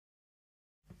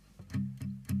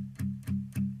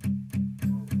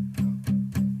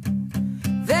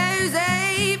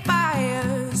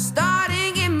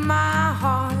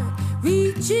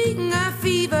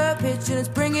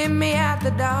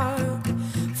the dark.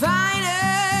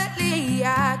 Finally,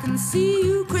 I can see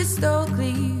you crystal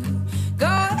clear. Go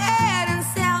ahead and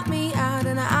sell me out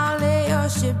and I'll lay your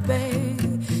ship bare.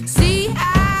 See,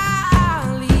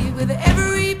 I'll leave with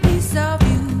every piece of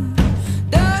you.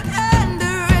 Don't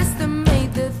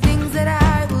underestimate the things that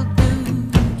I will do.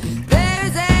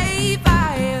 There's a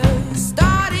fire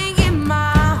starting in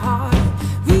my heart,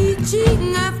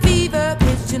 reaching a fever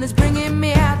pitch and it's bringing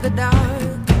me out the dark.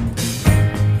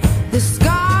 The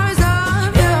scars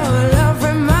of your love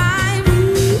remind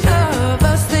me of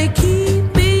us. They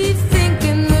keep me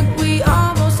thinking that we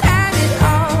almost had it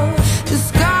all. The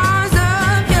scars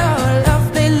of your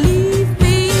love, they leave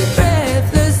me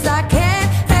breathless. I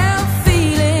can't help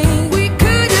feeling we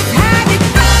could have had it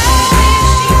all.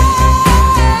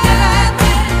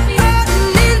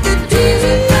 In the deep,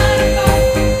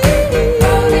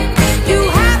 you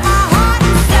have my heart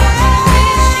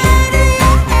inside.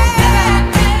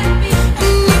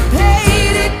 You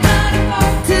played it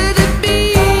to the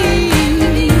beat.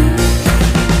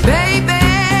 Baby,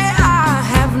 I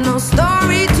have no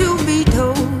story to be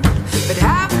told, but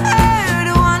I've heard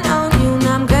one on you and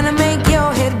I'm gonna make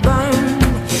your head burn.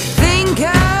 Think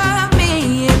of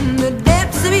me in the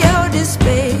depths of your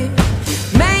despair.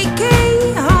 Make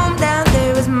a home down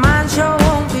there as mine sure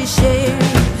won't be shared.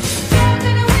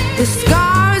 The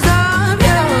scars of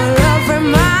your love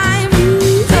remind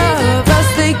me of us.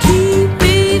 They keep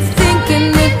me thinking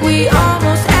that we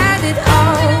almost had it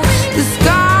all. The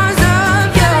scars of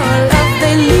your love,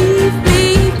 they leave me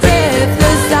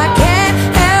breathless. I can't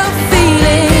help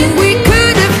feeling we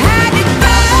could have had it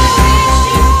all.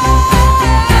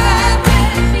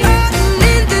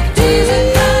 In the deep,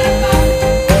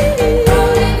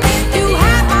 you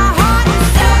have my heart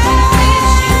inside.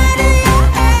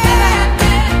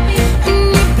 You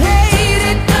played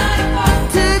it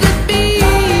to the beat.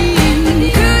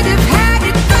 Could have had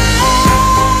it all.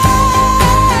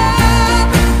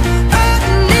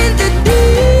 In the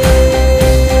deep,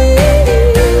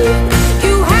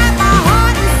 you have my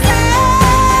heart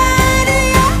inside of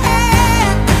your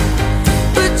hand,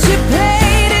 but you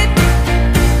played it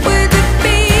with a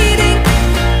beating.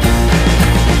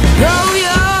 Throw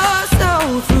your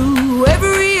soul through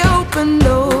every open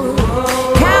door.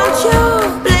 Count your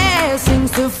blessings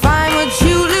to find what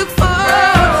you look for.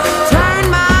 Turn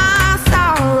my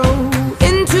sorrow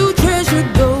into treasure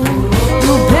gold.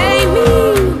 You pay me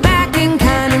back in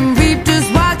kind and reap just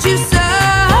what you sow.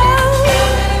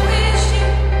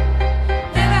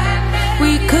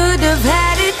 We could have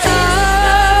had it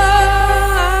all.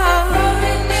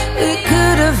 We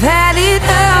could have had it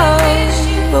all.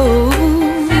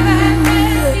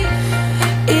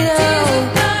 It all,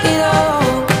 it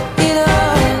all, it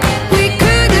all. We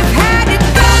could have had it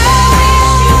all.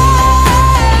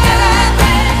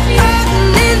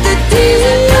 In the deep,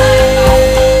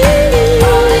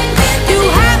 you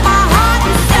have my heart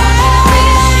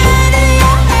inside of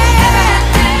your hand.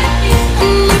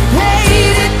 You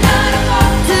played it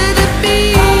to the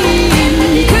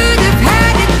beat. Could have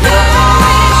had it all.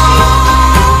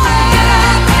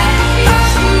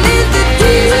 In the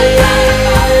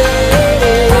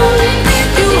deep,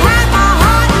 you have my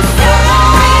heart inside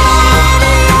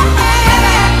of your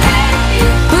hand.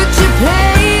 But you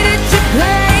played it, you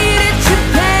played it, you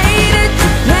played it, you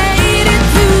played it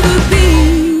to the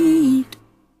beat.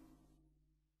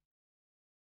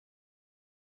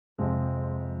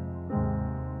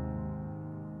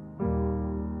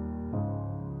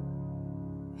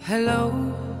 Hello,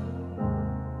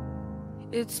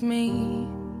 it's me.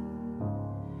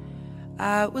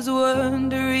 I was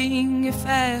wondering if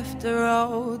after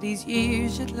all these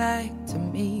years you'd like to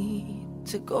meet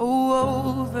to go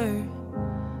over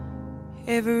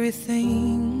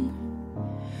everything.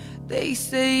 They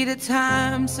say that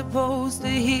time's supposed to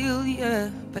heal ya,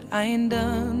 but I ain't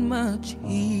done much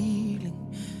healing.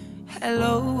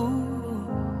 Hello,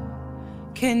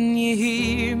 can you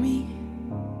hear me?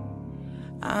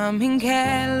 I'm in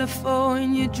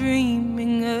California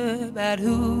dreaming about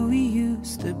who we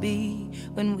used to be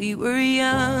when we were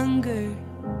younger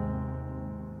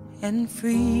and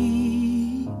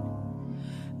free.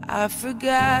 I've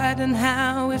forgotten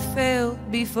how it felt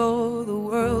before the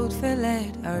world fell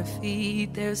at our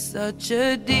feet. There's such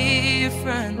a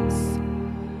difference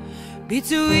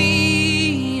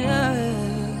between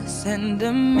us and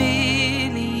a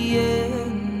million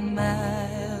miles.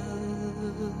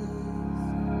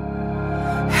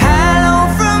 Hello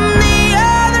from the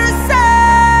other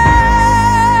side.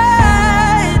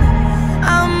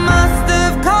 I must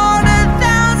have called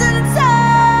 1,000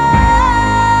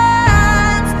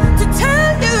 times to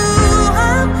tell you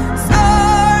I'm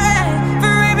sorry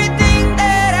for everything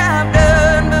that I've done.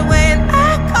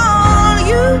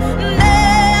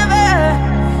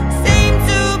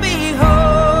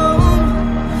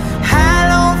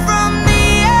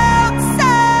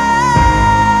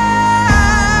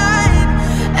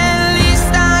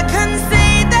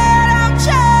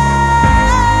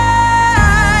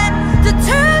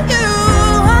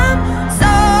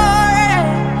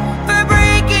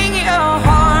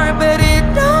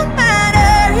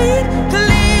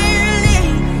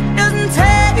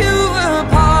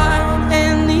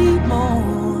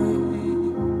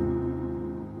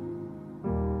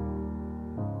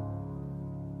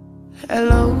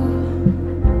 Hello,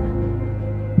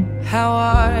 how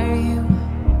are you?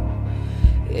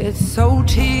 It's so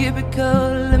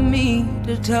typical of me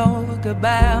to talk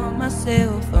about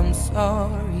myself. I'm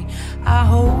sorry. I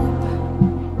hope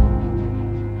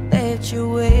that you're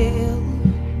well.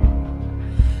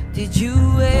 Did you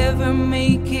ever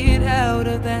make it out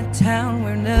of that town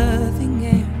where nothing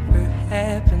ever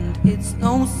happened? It's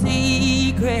no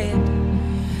secret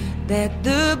that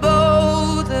the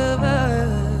both of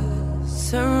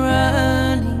us are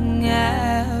running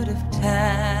out of time.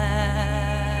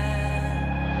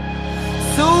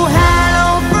 So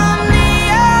hello from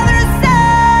the other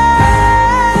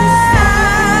side.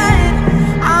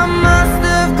 I must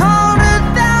have called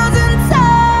 1,000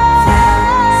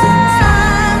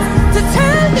 times to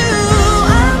tell you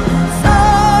I'm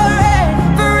sorry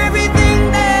for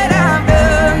everything that I've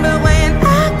done. But when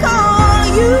I call,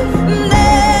 you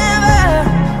never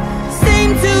seem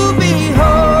to be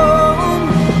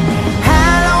home.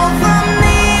 Hello from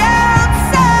the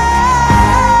outside.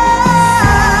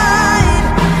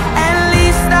 At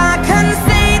least I can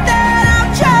say that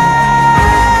I've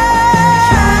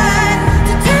tried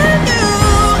to tell you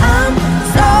I'm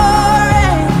sorry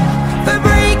for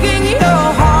breaking your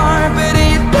heart. But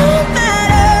it don't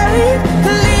matter, it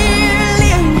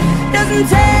clearly doesn't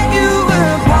tear you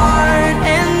apart anymore.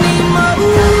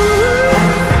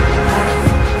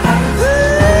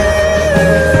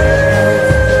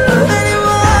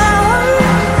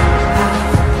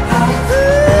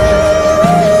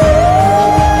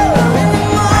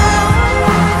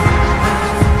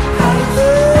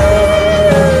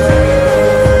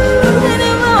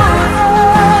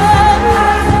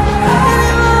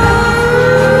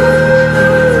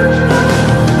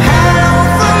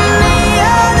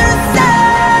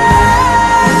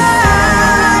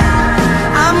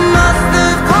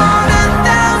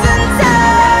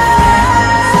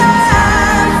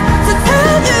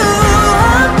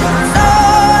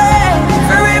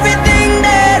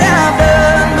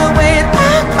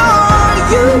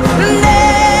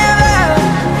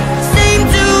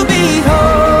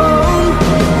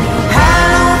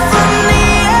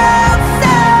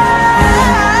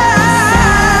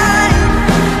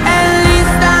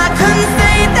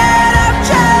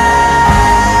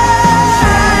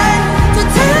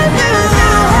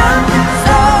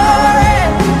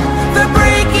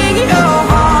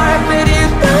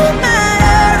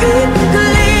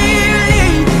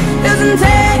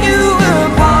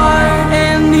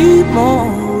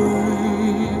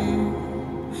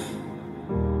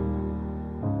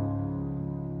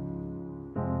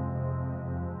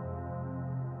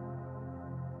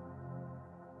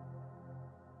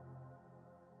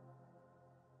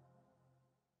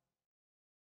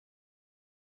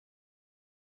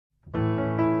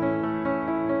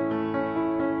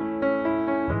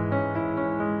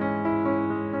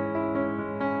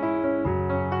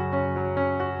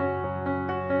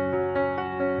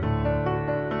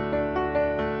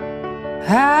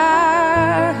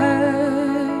 I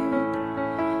heard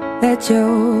that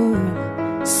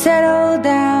you're settled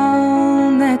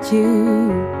down, that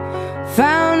you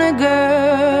found a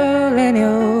girl and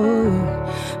you're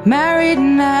married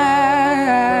now.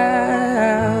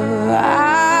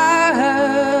 I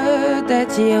heard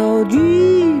that your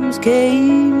dreams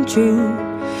came true.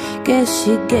 Guess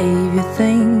she gave you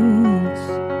things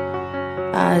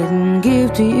I didn't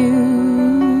give to you.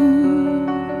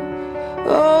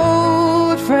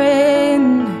 Old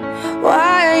friend,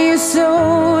 why are you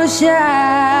so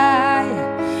shy?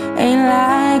 Ain't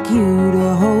like you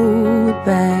to hold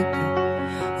back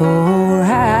or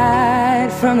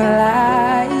hide from the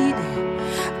light.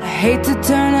 I hate to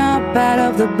turn up out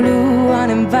of the blue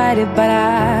uninvited, but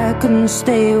I couldn't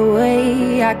stay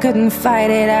away, I couldn't fight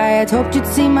it. I had hoped you'd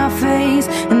see my face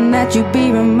and that you'd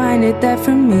be reminded that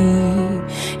for me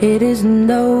it isn't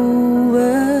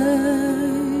over.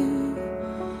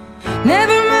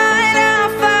 Never mind, I'll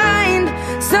find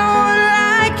someone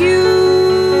like you.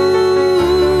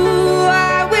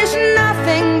 I wish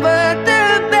nothing but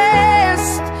the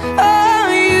best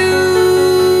for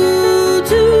you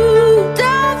too.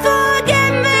 Don't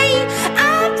forget me,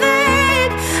 I beg.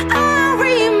 I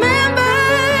remember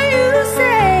you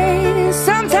say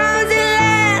sometimes it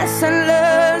lasts and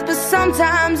loves, but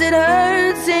sometimes it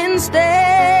hurts instead.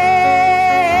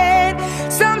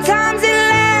 Sometimes it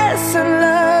lasts and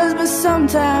loves, but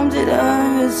sometimes it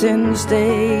hurts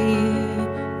instead.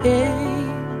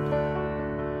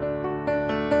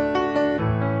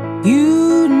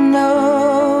 You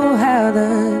know how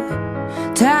the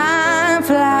time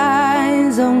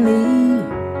flies. Only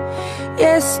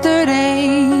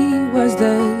yesterday was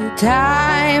the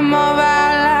time of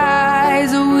our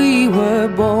lives. We were were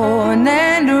born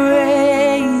and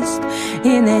raised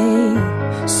in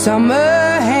a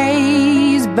summer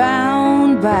haze,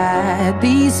 bound by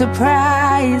the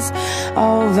surprise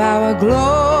of our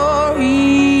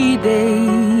glory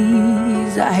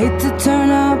days. I hate to turn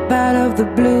up out of the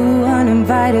blue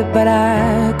uninvited, but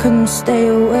I couldn't stay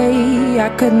away, I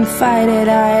couldn't fight it.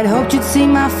 I had hoped you'd see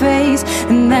my face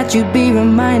and that you'd be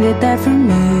reminded that for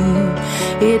me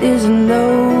it isn't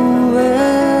over.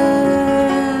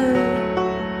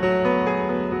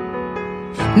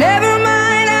 Never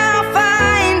mind, I'll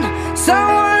find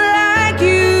someone like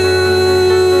you.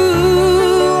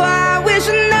 I wish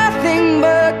nothing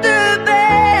but the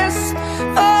best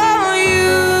for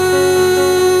you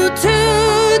too.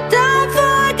 Don't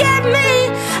forget me,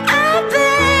 I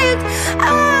beg. I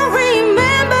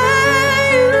remember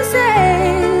you say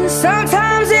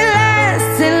sometimes it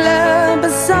lasts in love,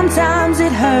 but sometimes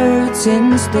it hurts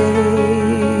instead.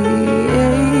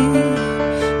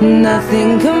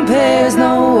 Nothing compares,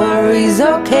 no worries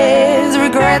or cares,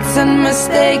 regrets and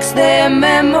mistakes, their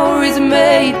memories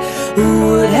made. Who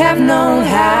would have known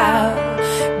how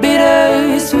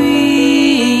bittersweet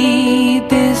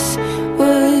this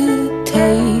would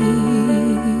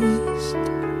taste?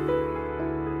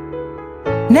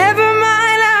 Never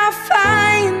mind, I'll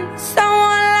find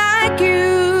someone like you.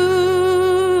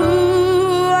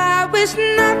 I wish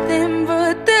nothing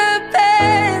but the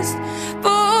best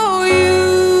for you.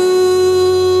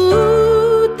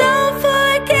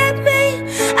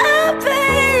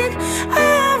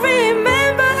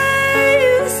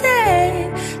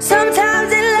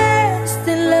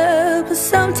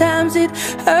 Sometimes it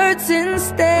hurts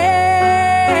instead.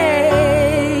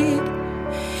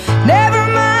 Never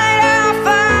mind, I'll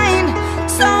find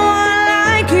someone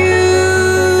like you.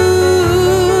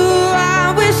 I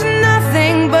wish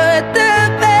nothing but the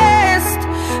best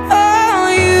for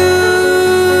you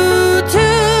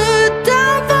too.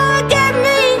 Don't forget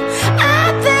me, I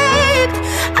beg.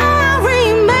 I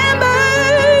remember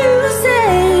you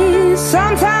say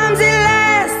sometimes it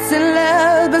lasts in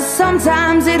love, but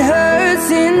sometimes it hurts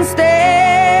instead.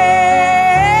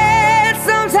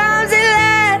 Sometimes it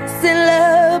lasts in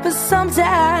love, but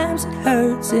sometimes it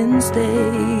hurts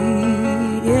instead.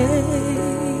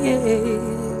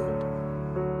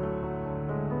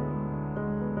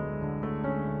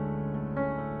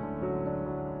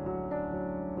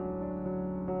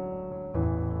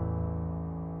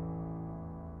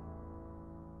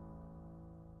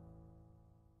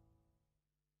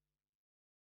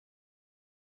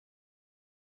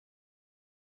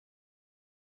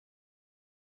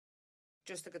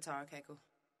 Just the guitar, okay, cool.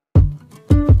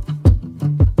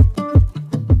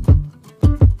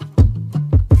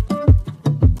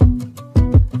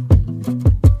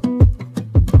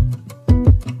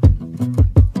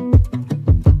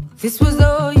 This was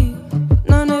all you,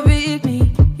 none of it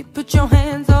me. You put your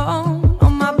hands on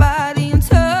my body and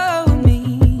told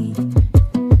me,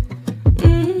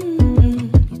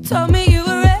 you told me you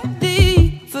were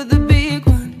ready for the big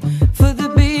one, for the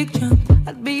big jump.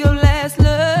 I'd be your last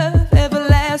love,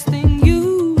 everlasting,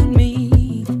 you and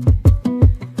me.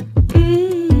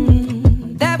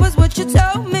 That was what you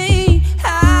told me.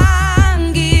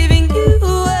 I'm giving you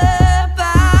up,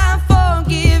 I'm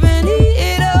forgiving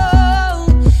it all.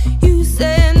 You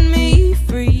set me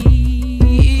free.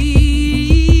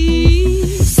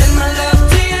 Send my love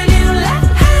to your new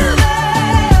lover,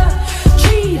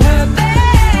 treat her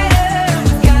better.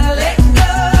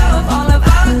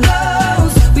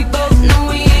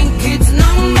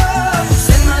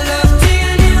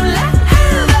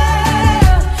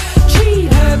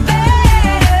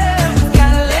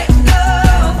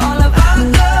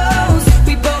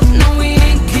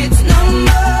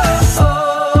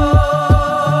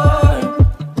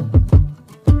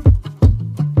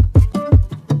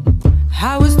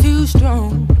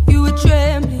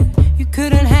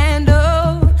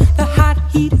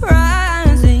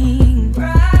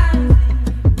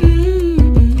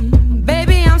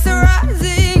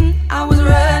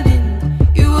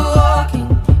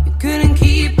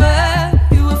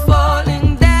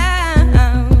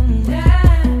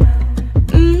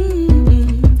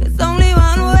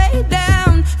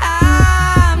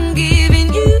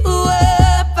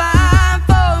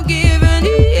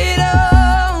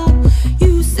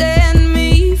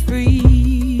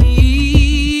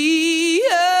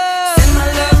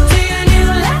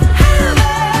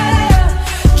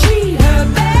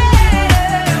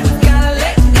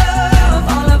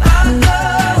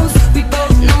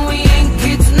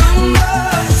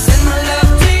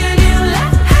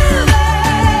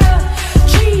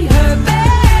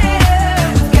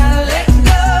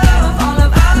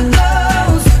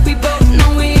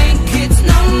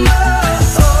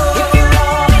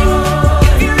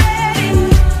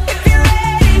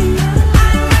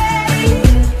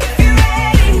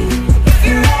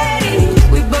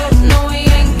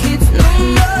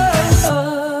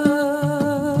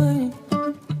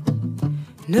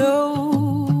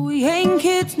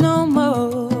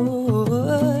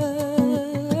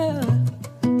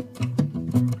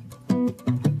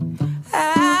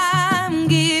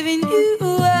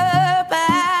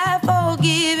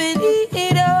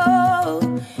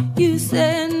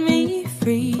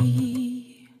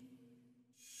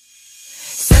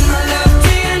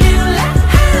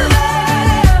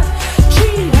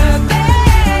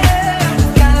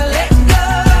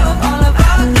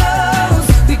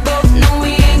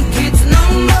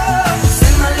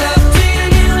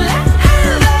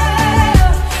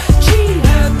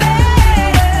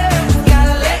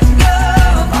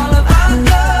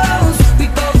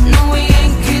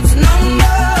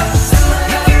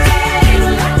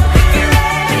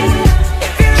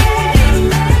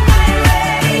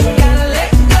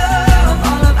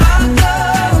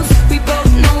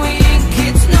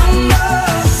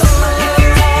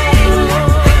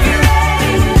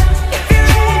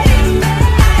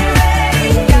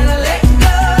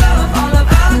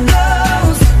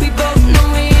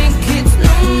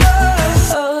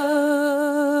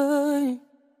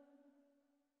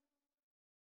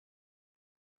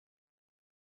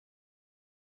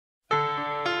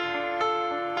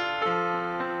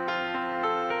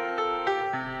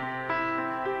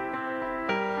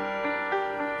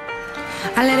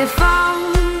 I let it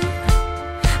fall,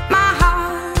 my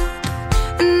heart,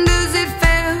 and as it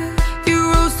fell, you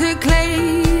rose to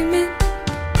claim it.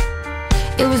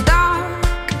 It was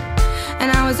dark,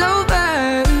 and I was over,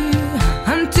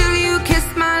 until you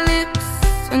kissed my lips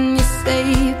and you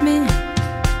saved me.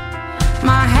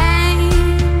 My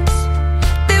hands,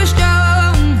 they were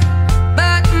strong,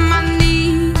 but my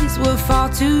knees were far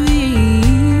too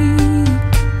weak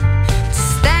to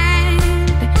stand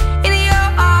in your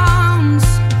arms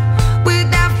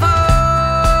without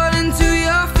falling to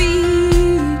your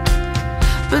feet.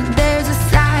 But there's a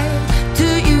side to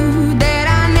you that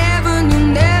I never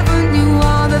knew.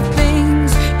 All the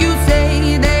things you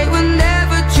say, they were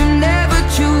never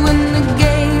true. And the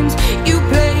games you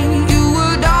play, you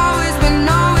would always win,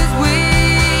 always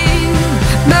win.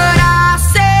 But I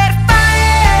set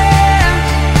fire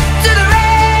to the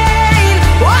rain,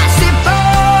 watched it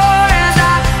pour as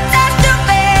I touched your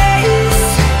face.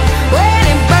 When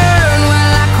it burned,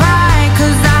 well I cried,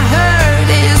 'cause I heard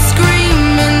it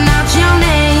screaming out your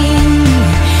name,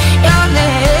 your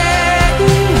name.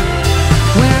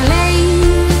 When I lay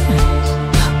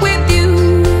with you,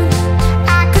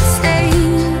 I could stay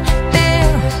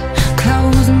there,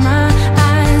 close my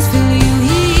eyes, feel you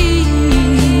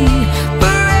here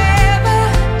forever.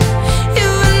 You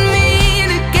and me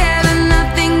together,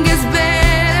 nothing gets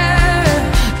better.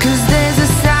 'Cause there's a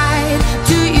side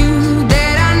to you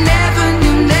that I never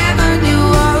knew.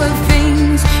 All the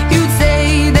things you'd say,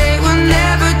 they were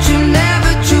never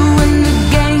true. And the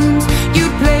games you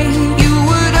play, you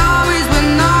would always win,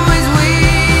 always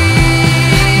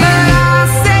win. But I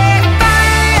set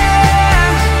fire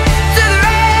to the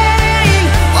rain,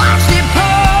 watched it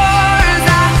pour as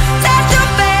I touched your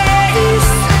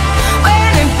face.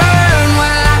 When it burned,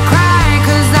 well I cried,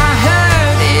 'cause I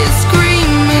heard it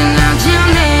screaming out your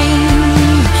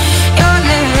name, your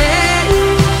name.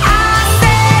 I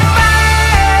set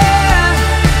fire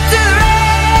to the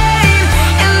rain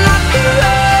and locked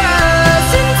us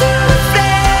into the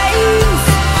flames.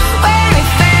 When it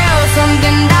fell,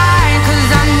 something died, 'cause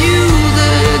I knew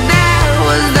that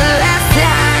was the last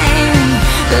time,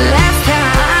 the last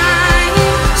time.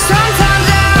 Sometimes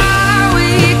I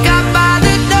wake up by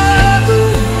the door,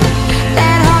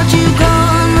 that heart you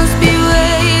gone must be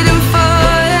waiting for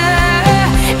you.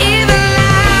 Even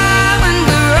now when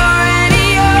we're already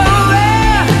over,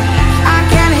 I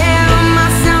can't help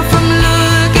myself from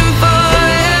looking for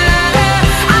you.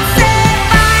 I set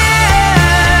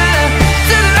fire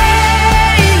to the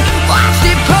rain, watched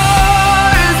it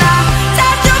pour as I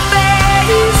touched your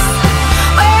face.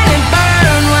 When it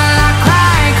burned, well I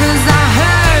cried, 'cause I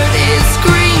heard it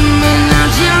screaming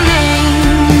out your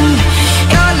name,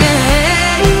 your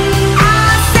name. I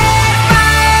set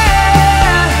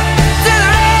fire to the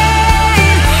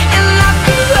rain and locked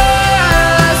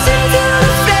us into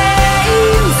the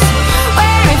flames.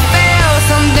 When it fell,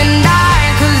 something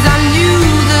died, 'cause I knew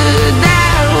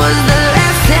that was the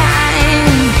last time,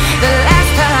 the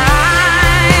last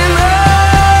time. Oh,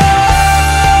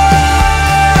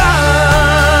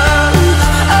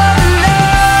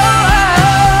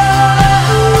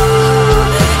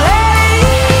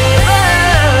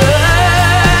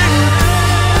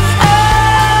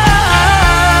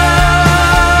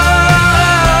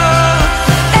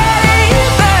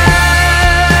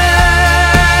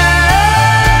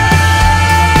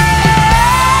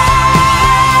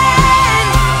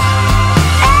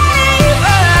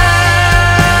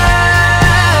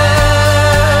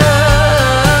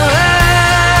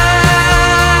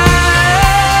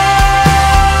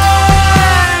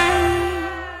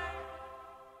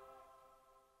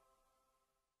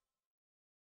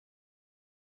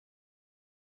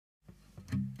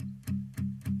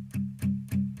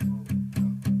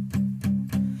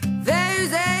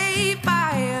 there's a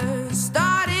fire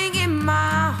starting in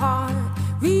my heart,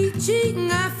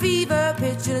 reaching a fever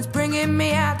pitch, and it's bringing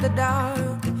me out the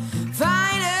dark.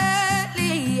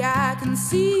 Finally, I can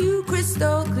see you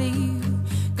crystal clear.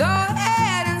 Go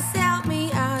ahead and sell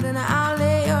me out, and I'll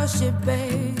lay your ship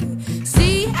bare.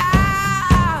 See,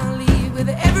 I'll leave with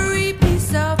every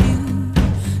piece of you.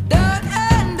 Don't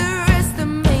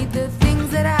underestimate the things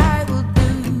that I will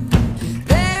do.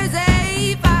 There's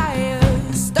a fire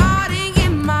starting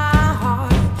in my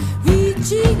heart,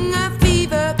 reaching a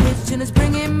fever pitch, and it's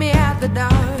bringing me out the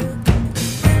dark.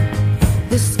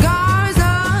 The scars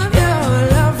of your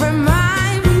love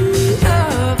remind me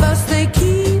of us. They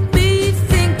keep me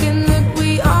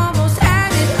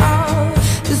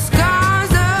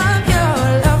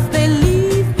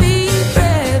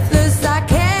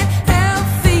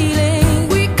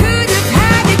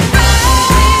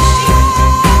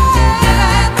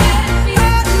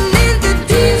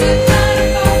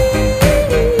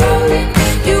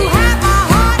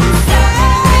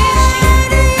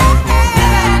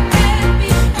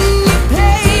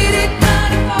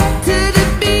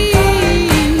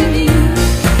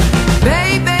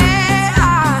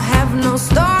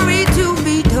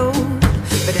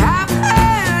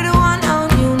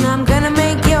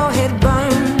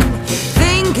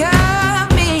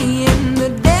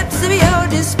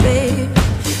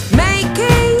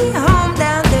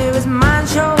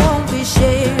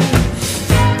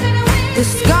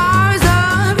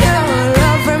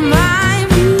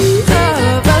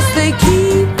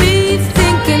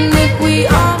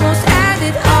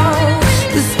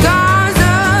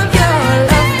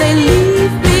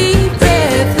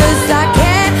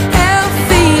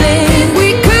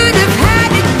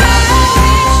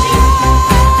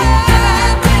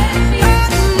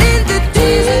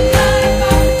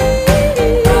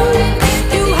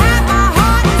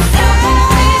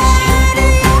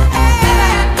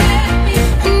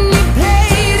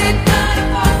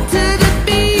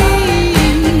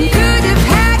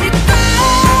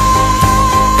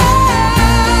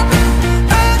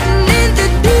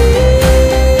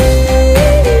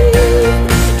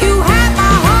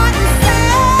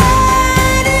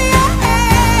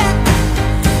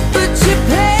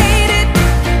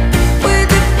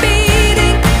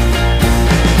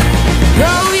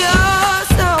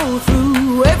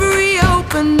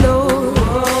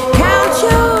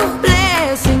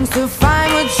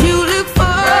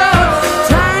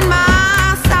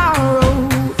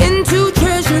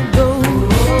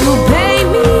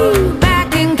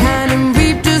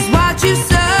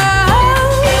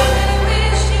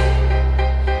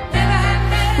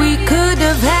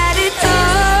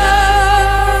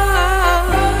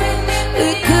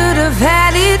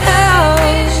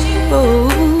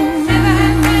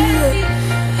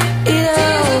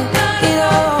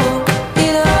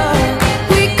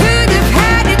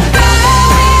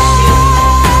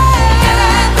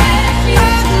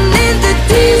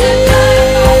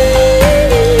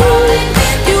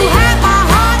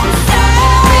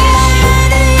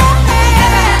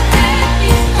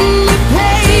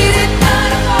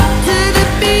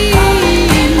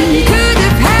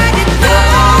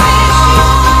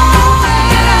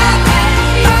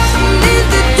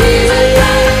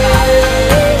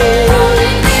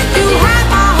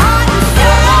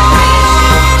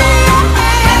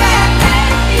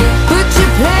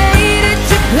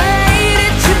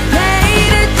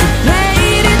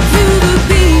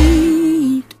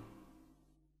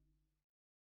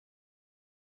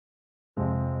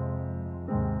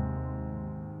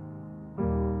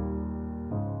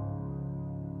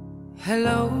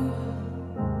Hello,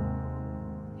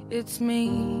 it's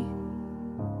me.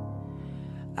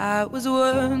 I was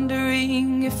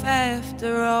wondering if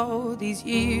after all these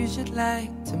years you'd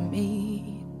like to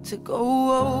meet to go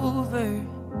over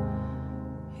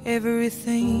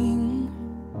everything.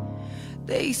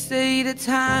 They say that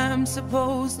time's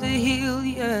supposed to heal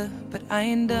ya, but I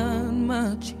ain't done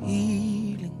much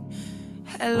healing.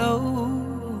 Hello,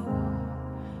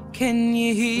 can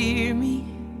you hear me?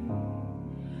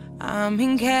 I'm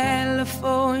in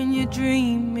California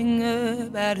dreaming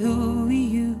about who we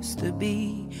used to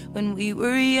be when we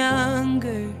were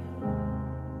younger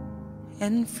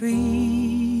and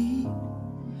free.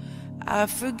 I've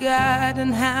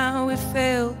forgotten how it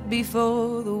felt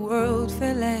before the world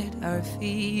fell at our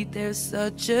feet. There's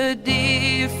such a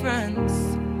difference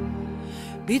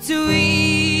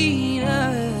between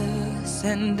us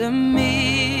and a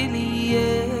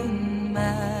million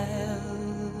miles.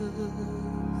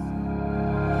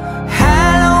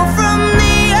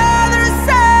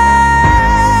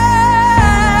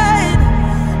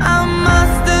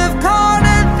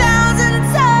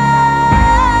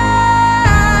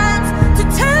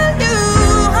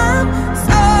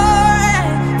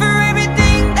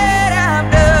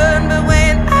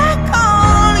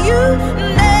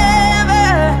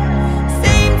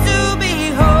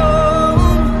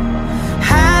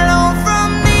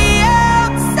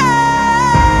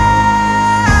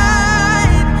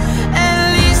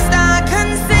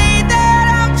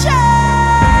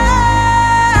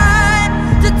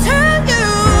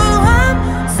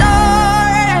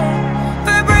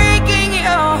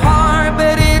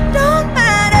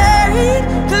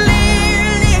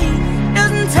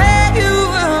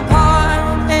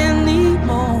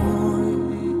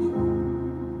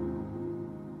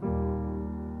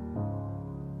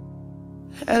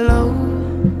 Hello,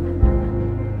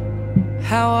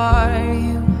 how are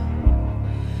you?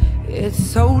 It's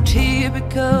so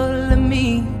typical of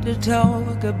me to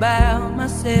talk about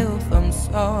myself. I'm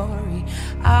sorry.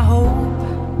 I hope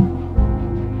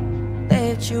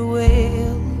that you're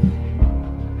well.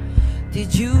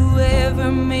 Did you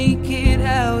ever make it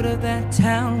out of that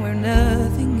town where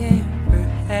nothing ever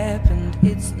happened?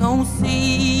 It's no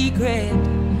secret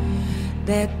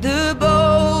that the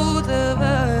both of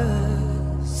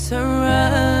us are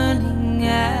running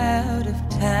out of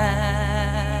time.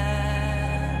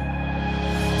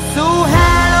 So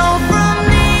hello from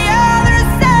the other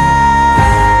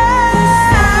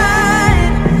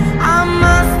side. I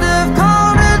must have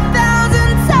called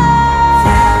 1,000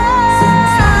 times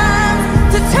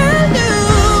to tell you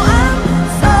I'm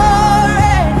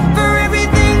sorry for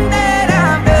everything that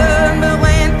I've done, but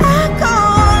when I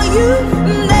call you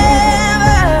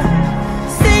never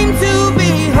seem to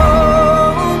be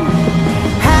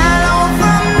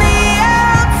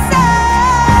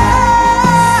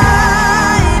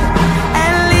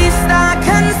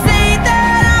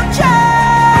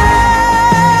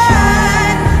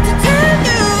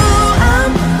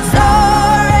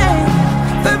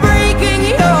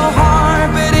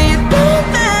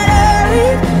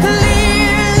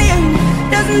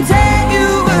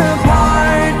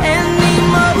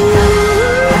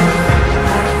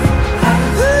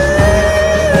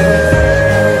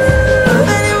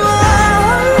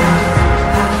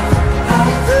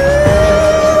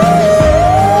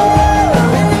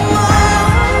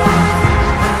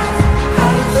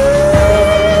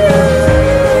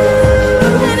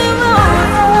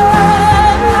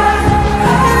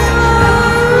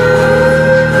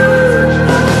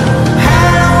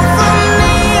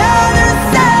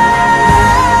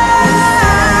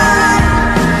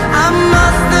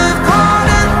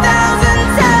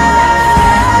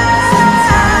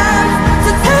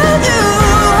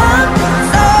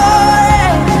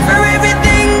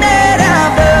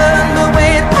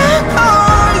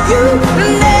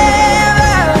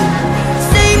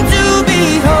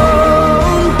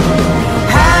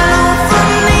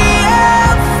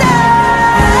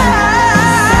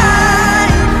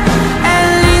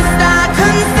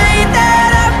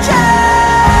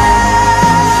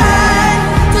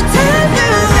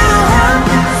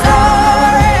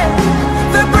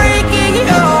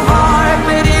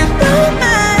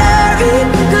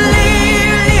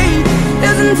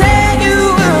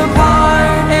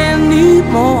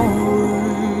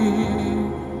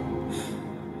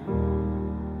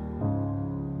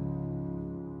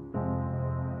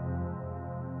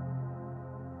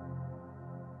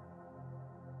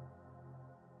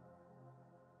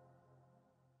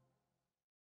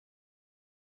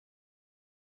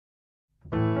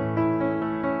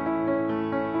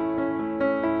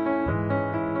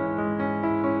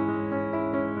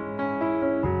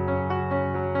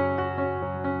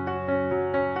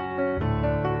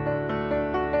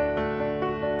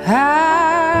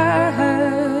I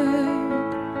heard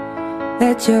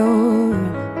that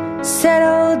you're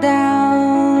settled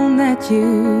down, that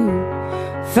you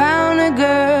found a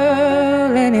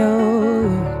girl and you're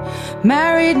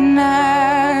married now.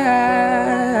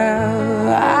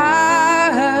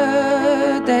 I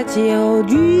heard that your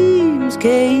dreams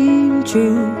came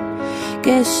true.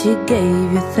 Guess she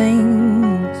gave you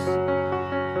things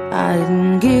I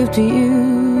didn't give to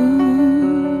you.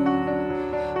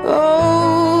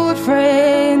 Old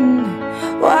friend,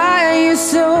 why are you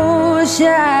so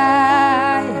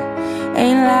shy?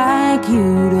 Ain't like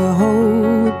you to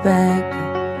hold back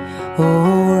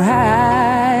or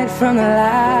hide from the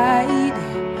light.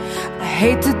 I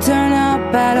hate to turn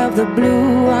up out of the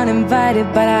blue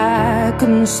uninvited, but I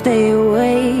couldn't stay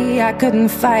away, I couldn't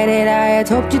fight it. I had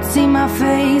hoped you'd see my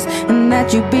face and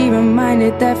that you'd be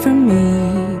reminded that for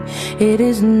me it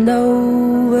isn't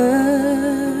over.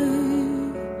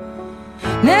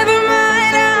 Never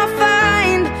mind, I'll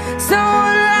find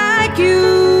someone like you.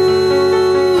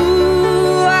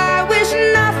 I wish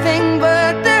nothing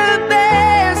but the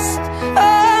best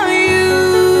for you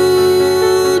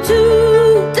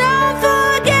too. Don't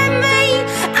forget me,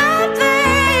 I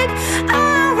beg. I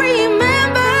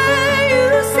remember you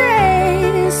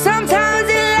say sometimes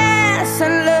it lasts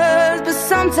and loves, but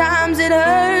sometimes it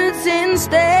hurts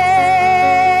instead.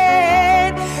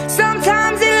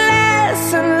 Sometimes it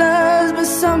lasts and loves, but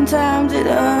sometimes it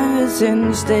hurts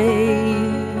instead.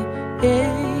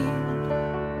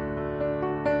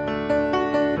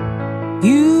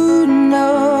 You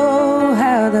know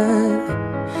how the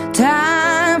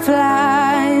time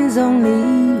flies.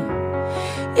 Only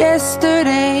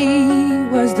yesterday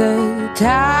was the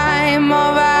time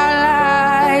of our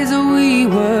lives. We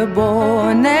were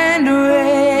born and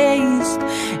raised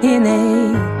in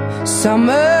a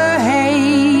summer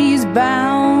haze,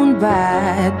 bound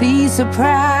by the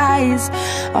surprise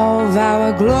of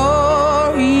our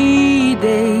glory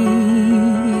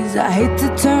days. I hate to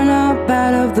turn up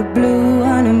out of the blue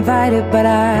uninvited, but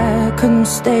I couldn't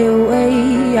stay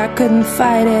away, I couldn't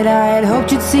fight it. I had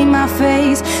hoped you'd see my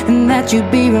face and that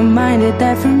you'd be reminded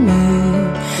that for me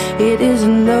it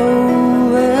isn't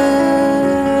over.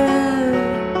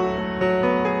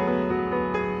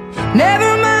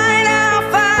 Never mind, I'll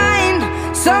find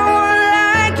someone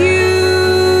like you.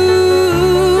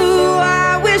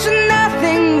 I wish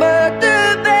nothing but the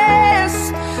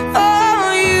best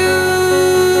for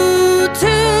you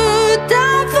too.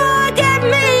 Don't forget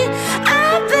me, I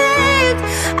beg.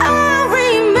 I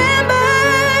remember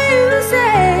you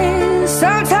say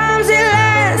sometimes it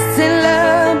lasts in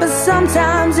love, but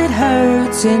sometimes it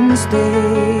hurts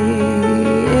instead.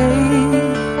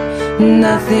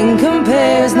 Nothing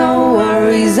compares, no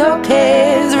worries or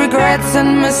cares, regrets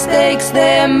and mistakes,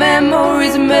 their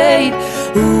memories made.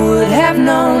 Who would have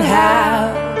known how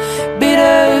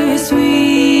bittersweet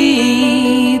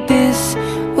this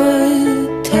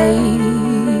would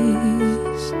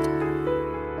taste?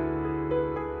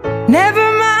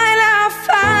 Never mind, I'll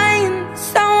find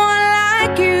someone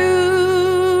like you.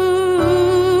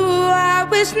 I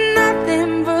wish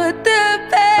nothing but the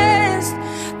best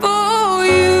for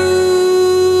you.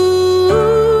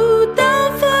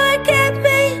 Don't forget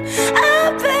me, I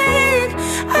beg.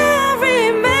 I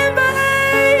remember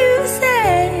you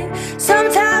said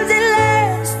sometimes it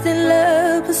lasts in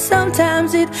love, but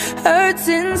sometimes it hurts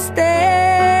instead.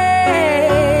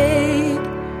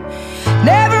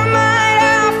 Never mind,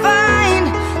 I'll find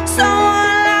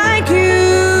someone like you.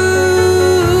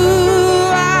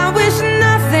 I wish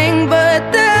nothing but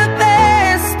the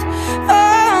best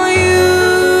for you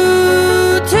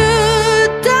too.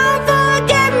 Don't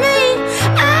forget me,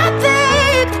 I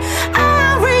beg. I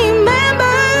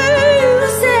remember you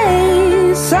say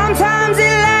sometimes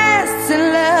it lasts in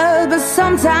love, but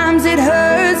sometimes it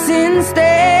hurts instead.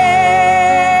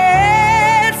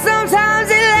 Sometimes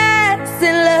it lasts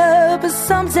in love, but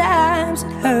sometimes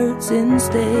it hurts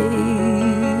instead.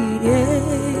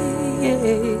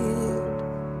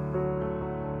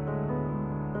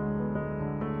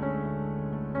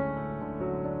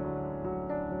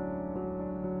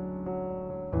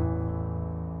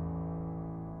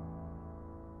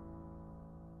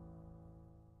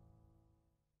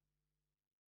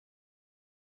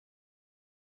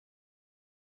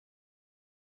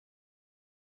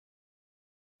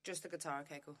 Just the guitar,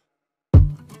 okay, cool.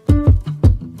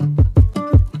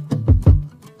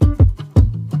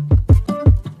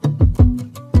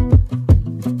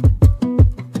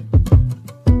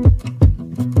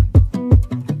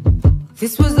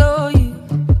 This was all you,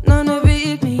 none of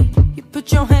it me. You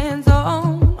put your hands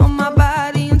on my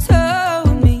body and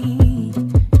told me,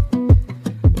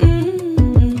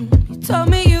 you told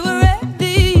me you were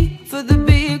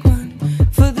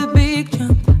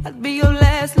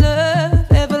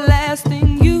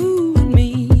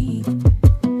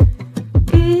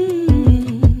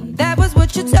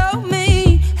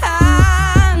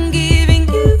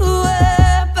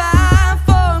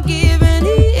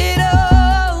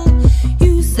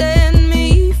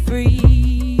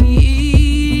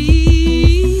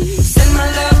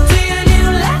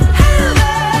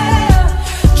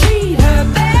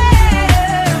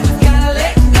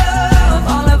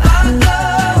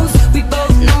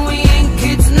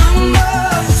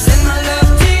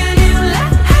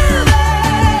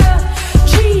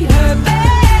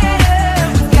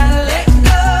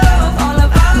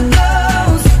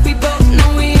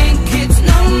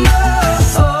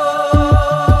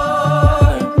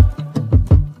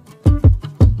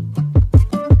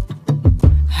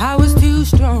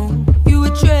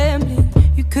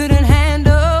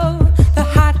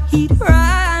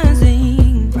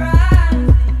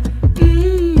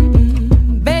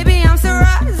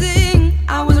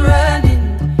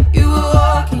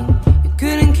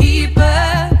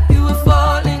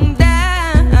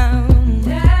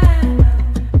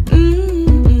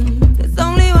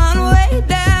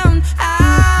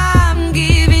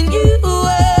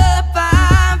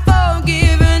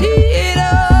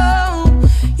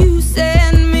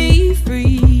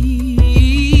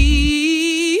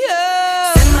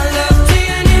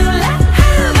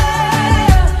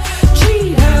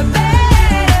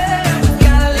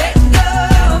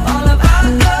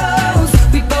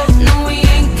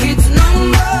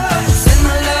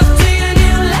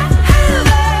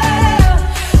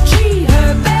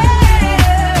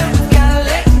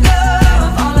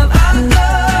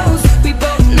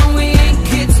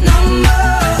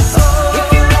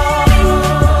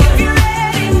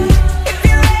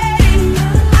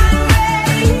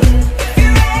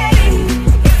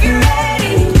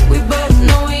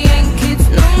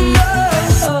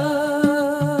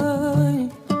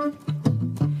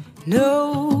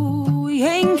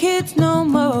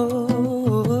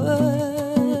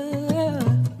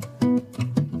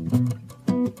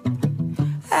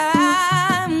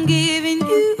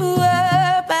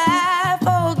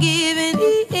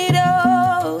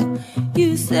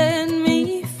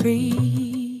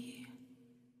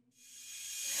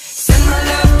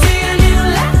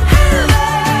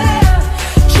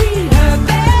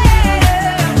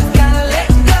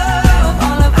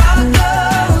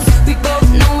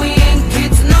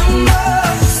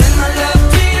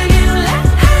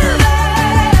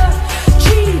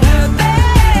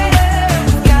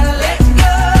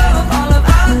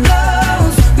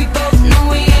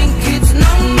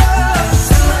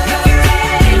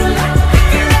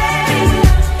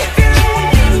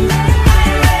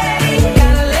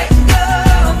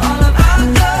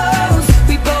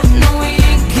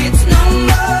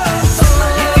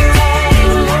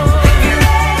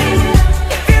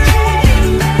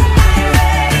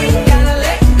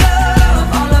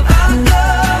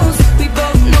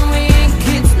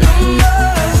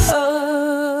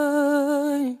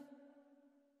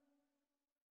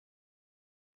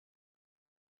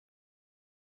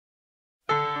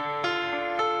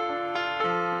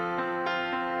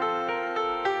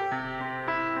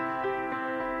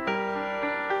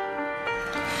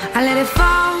I let it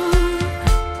fall,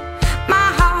 my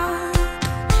heart.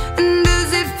 And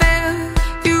as it fell,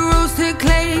 you rose to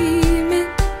claim it.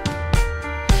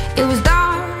 It was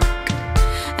dark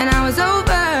and I was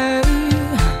over,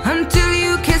 until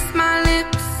you kissed my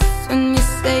lips and you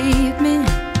saved me.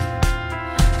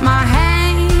 My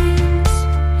hands,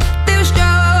 they were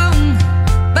strong,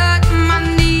 but my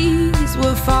knees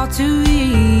were far too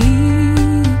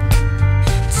weak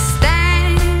to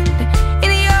stand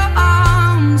in your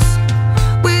arms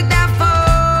without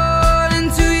falling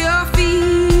to your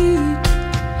feet.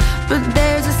 But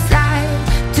there's a side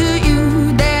to you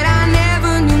that I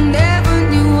never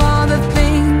knew all the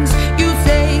things you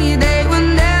say, they were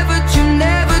never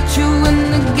true, and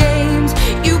the games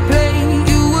you play,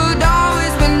 you would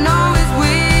always win, always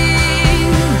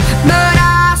win. But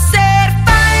I set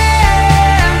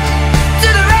fire to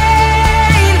the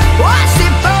rain, watched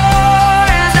it pour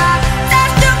as I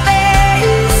touched your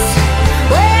face.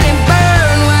 When it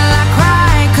burned, well I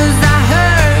cried, 'cause I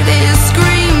heard it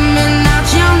screaming out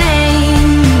your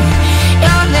name,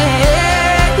 your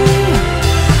name.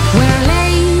 When I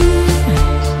lay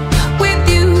with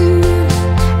you,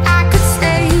 I could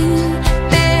stay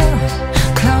there,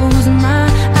 close my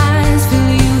eyes, feel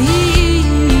you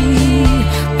here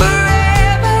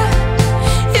forever.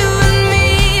 You and me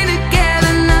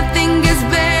together, nothing gets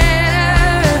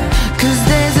better. 'Cause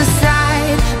there's a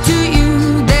side to you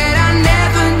that I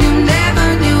never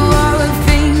knew all the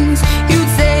things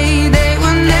you'd say, they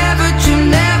were never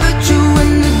true,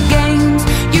 and the games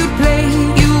you play,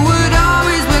 you would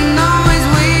always win, always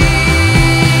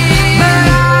win. But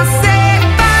I set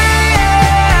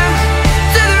fire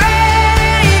to the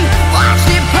rain, watched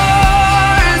it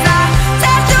pour as I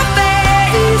touched your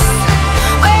face.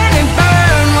 When it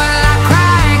burned, well I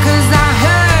cried, 'cause I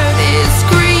heard it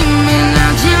screaming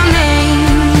out your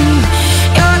name,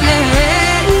 your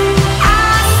name.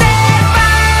 I set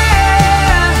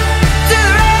fire to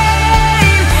the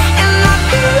rain and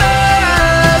locked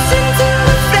us into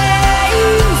the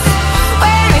flames.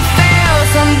 When it fell,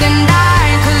 something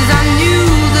died, 'cause I knew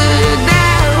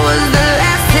that was the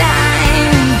last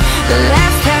time, the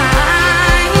last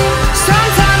time.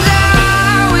 Sometimes I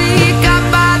wake up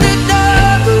by the door,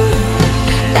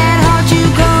 that heart you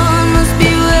gone must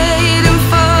be waiting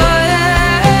for you.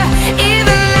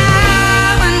 Even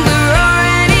now when we're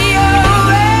already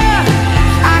over,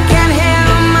 I can't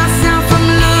help myself from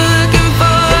looking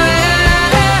for you.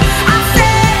 I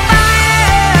set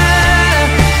fire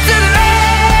to the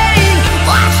rain,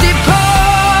 watched it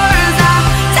pour as I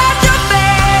touched your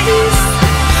face.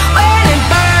 When it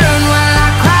burned, well I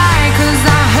cried, 'cause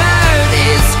I heard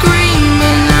it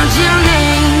screaming out your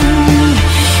name,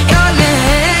 your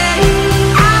name.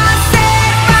 I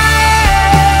set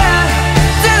fire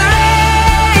to the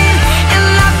rain and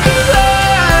locked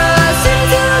us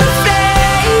into the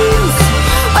flames.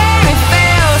 When it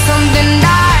fell, something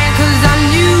died, 'cause I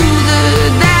knew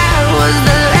that was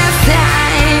the last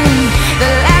time, the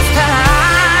last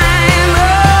time.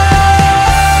 Oh,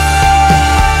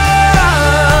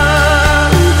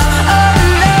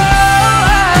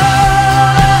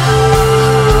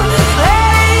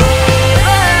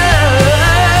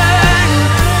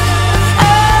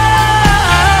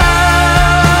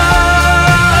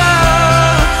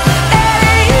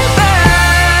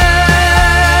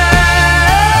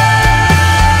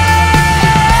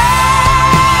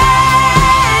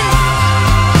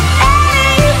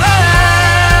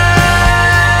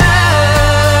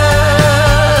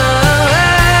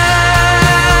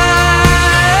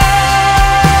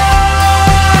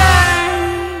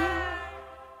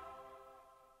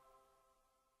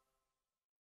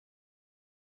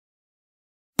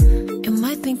 You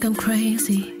might think I'm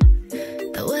crazy,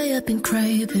 the way I've been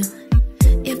craving.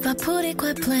 If I put it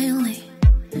quite plainly,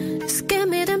 just give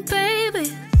me them, baby.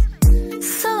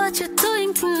 So what you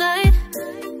doing tonight?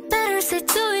 Better say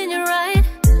doing it right.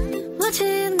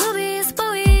 Watching movies,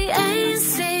 but we ain't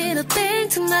seen a thing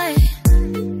tonight.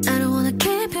 I don't wanna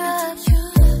keep you up.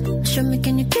 Show me,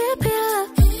 can you keep it up?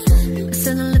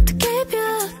 Listen, I love to keep you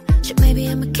up. Shit, maybe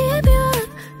I'ma keep you up.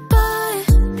 Boy,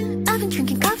 I've been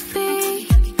drinking coffee,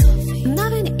 and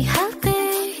I've been eating healthy.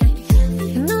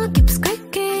 You know I keep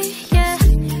squeaky, yeah.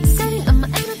 Setting up my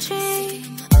energy.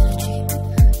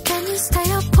 Can you stay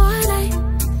up all night?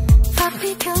 Fuck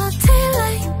me till I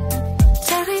daylight.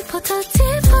 Cherry Potter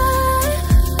T5.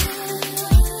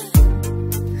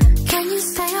 Can you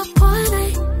stay up all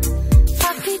night?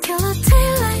 Fuck me till I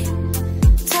daylight.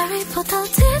 Cherry Potter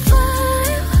T5.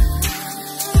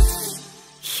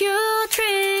 You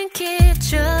drink it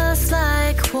just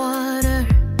like water.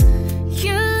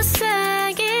 You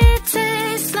say it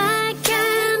tastes like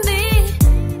candy.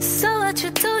 So what you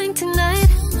doing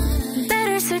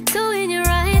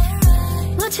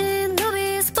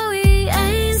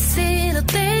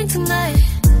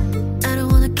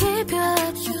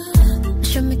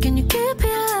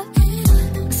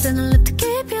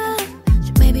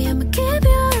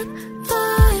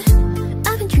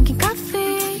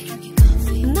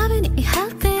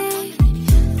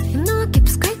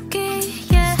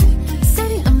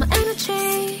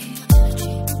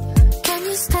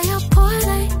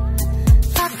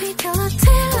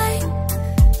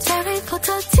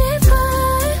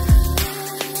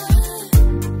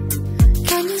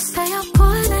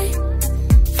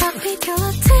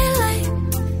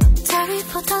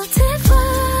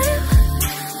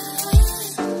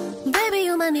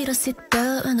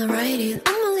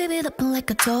like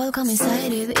a doll, come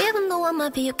inside it. Even though I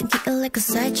might be, you can treat it like a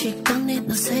side chick. Don't need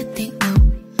no setting, no.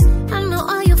 I know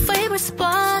all your favorite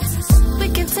spots, we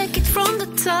can take it from the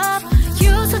top.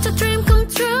 You're such a dream come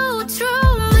true,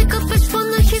 true. Make a bitch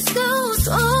wanna hit snooze,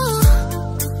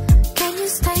 oh. Can you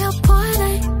stay up all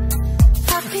night?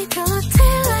 Happy till the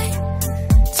daylight.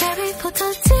 Cherry put the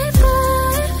deep.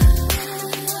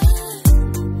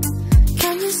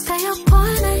 Can you stay up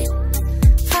all night?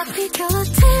 Happy till the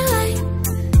daylight.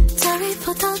 Cherry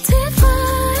put the deep.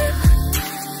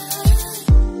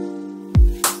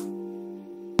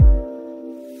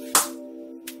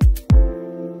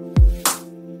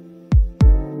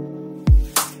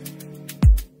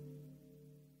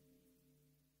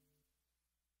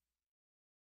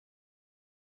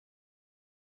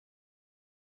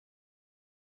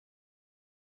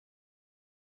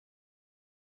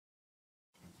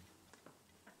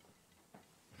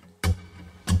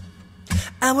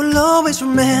 I will always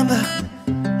remember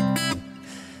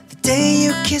the day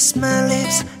you kissed my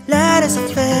lips, light as a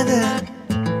feather.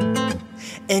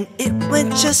 And it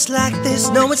went just like this.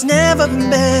 No, it's never been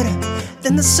better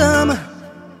than the summer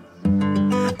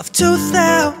of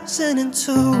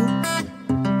 2002.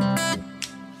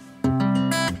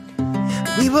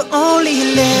 We were only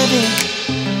 11,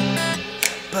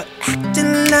 but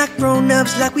acting like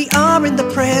grown-ups, like we are in the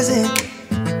present.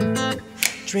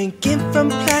 Drinking from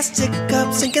plastic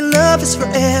cups, thinking love is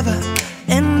forever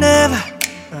and ever.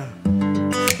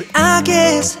 But I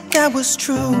guess that was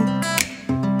true.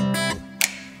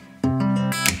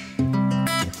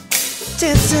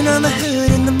 Dancing on the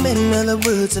hood in the middle of the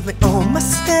woods of an old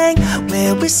Mustang,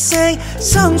 where we sang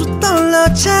songs with all our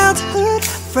childhood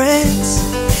friends.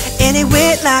 And it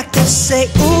went like this, say,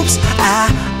 oops, I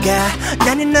got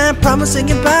 99 problems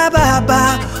singing bye, bye,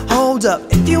 bye. Hold up,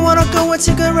 if you wanna go and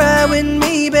take a ride with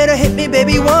me, better hit me,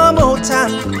 baby, one more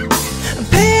time. I'm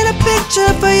painting a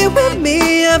picture for you and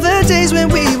me of the days when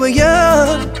we were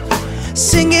young,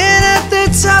 singing at the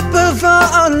top of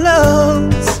our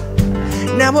lungs.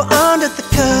 Now we're under the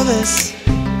covers.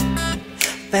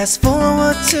 Fast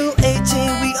forward to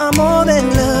 18, we are more than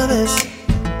lovers.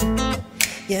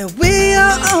 Yeah, we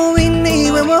are all we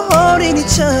need when we're holding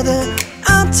each other.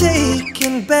 I'm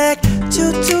taken back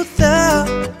to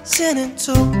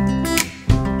 2002.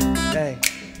 Hey,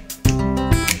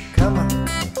 come on.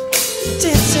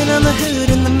 Dancing on the hood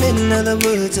in the middle of the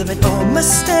woods of an old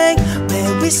Mustang,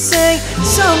 where we sang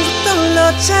songs with all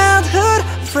our childhood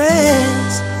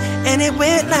friends. And it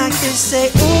went like this, say,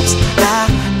 oops, I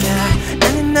got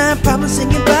 99 problems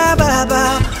singing bye, bye,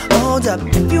 bye. Hold up,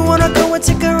 if you wanna go and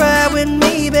take a ride with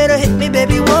me, better hit me,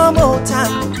 baby, one more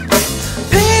time.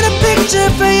 Paint a picture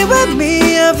for you and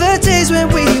me of the days when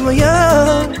we were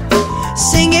young,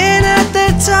 singing at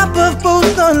the top of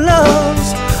both our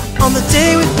lungs, on the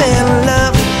day we fell in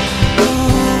love. Ooh,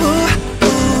 ooh,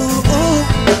 ooh,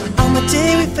 on the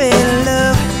day we fell in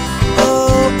love.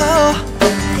 Oh, oh,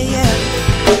 yeah.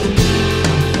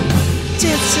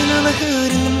 Dancing on the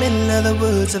hood in the middle of the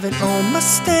woods of an old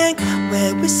Mustang,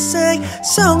 where we sang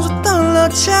songs with all our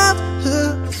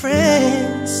childhood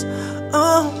friends.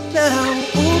 Oh, now,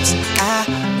 oops, I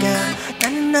got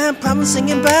 99 problems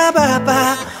singing bye, bye,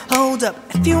 bye. Hold up,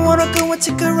 if you wanna go and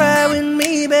take a ride with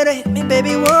me, better hit me,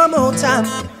 baby, one more time.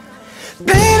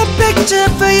 Paint a picture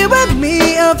for you and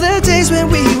me of the days when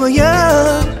we were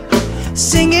young,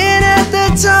 singing at the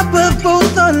top of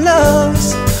both our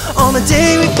lungs, on the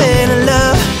day we fell in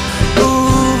love. Ooh,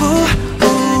 ooh,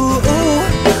 ooh,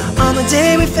 on the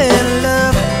day we fell in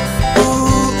love. Ooh,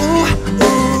 ooh,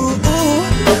 ooh, ooh,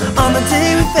 on the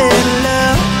day we fell in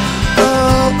love. Oh,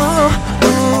 oh,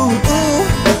 ooh, ooh,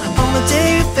 on the day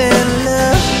we fell in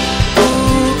love. Ooh,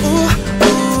 ooh,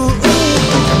 ooh, ooh,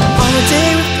 on the day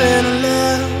we fell in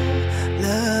love.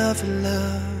 Love and love.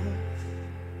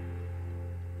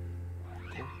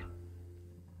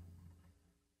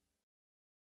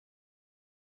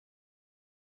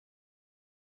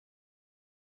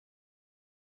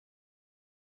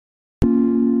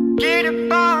 Get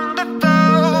up on the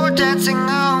floor, dancing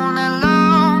all night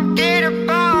long. Get up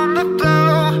on the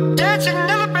floor, dancing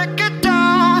till the break of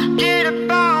dawn. Get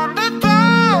up on the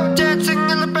floor, dancing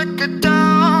till the break of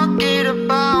dawn. Get up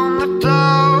on the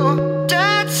floor,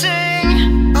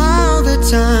 dancing all the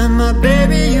time. My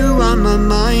baby, you on my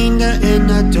mind,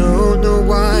 and I don't know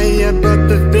why, yeah, but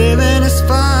the feeling is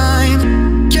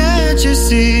fine. Can't you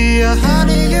see,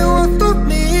 honey, you are for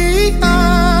me.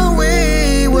 Oh,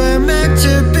 we were meant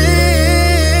to be.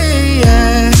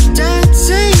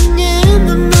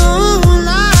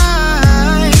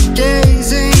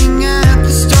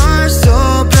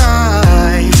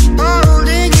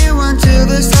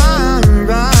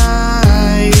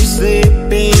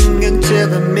 Until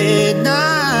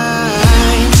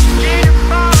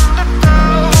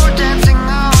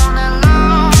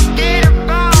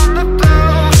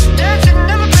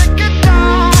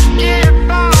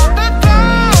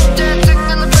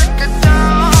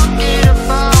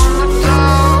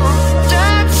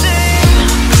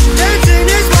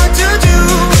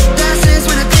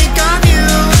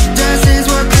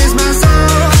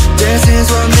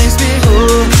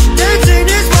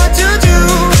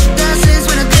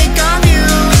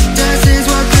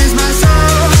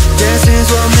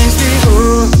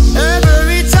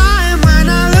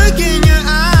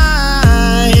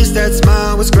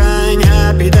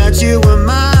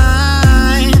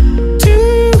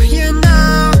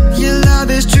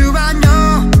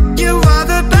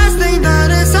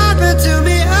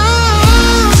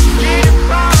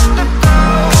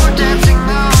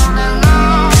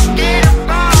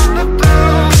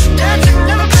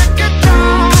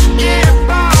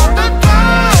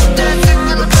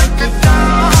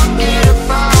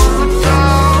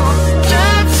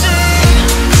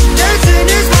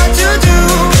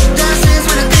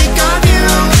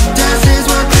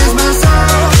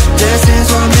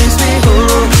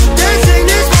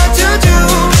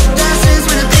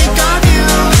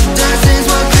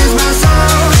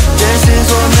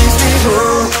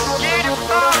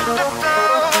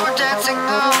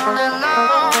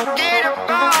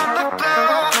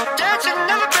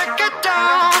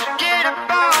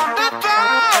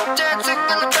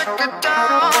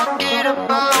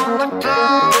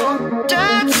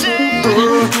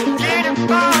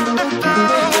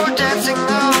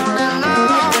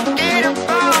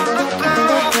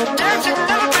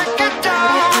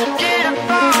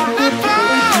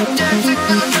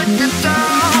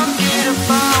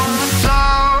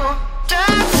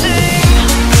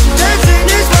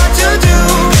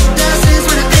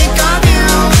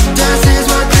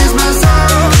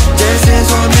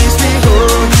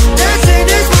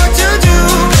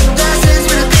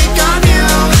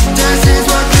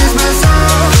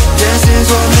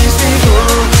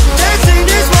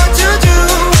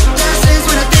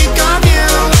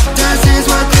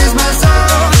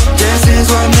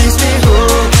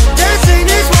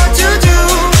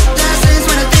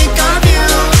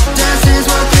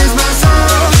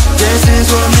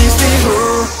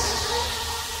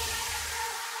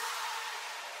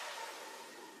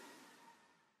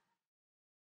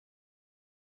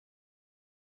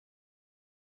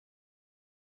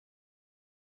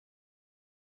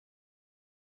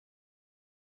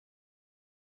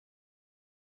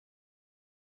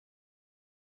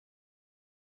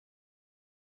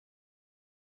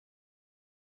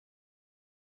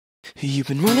You've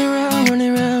been running around,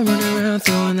 running around, running around,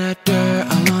 throwing that dirt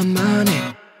all on my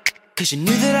name. 'Cause you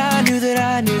knew that I knew that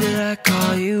I knew that I'd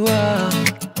call you up.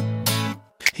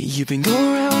 You've been go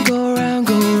around, go around,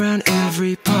 go around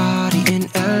every party in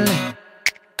L.A.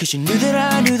 'Cause you knew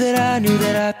that I knew that I knew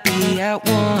that I'd be at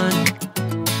one.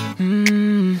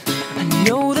 I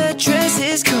know that dress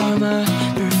is karma,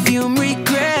 perfume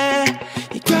regret.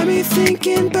 You got me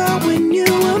thinking about when you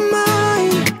were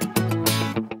mine.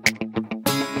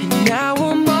 And now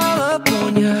I'm all up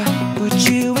on ya, what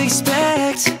you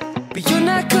expect? But you're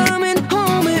not coming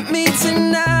home with me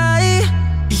tonight.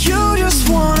 You just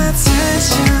want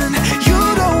attention, you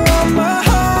don't want my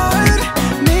heart.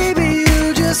 Maybe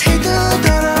you just hate the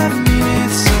thought of me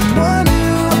with someone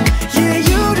new. Yeah,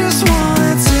 you just want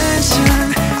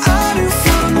attention, I do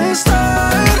from the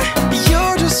start.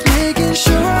 You're just making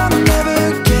sure I'm never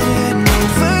getting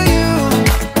over you.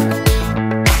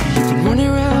 You've been running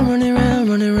around, running around,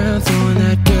 running around, throwing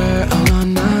that dirt all on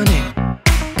my name.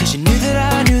 'Cause you knew that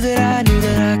I knew that I knew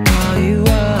that I'd call you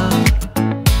up.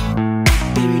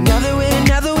 Baby, now that we're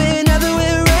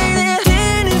right there,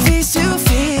 standing face to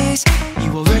face, you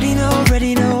already know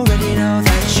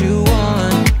that you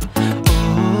won.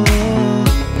 Oh,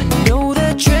 I know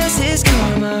that dress is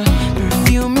karma,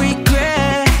 perfume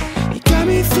regret. You got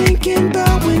me thinking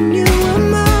about when you were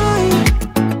mine.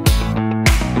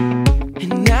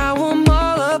 And now I'm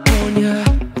all up on ya,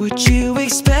 what you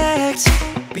expect?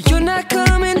 But you're not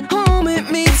coming home with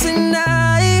me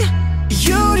tonight.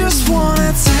 You just want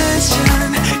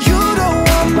attention, you don't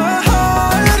want my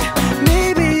heart.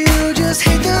 Maybe you just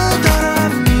hate the thought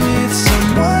of me with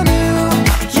someone new.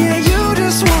 Yeah, you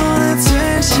just want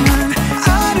attention,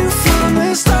 I do from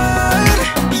the start.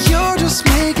 You're just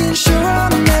making sure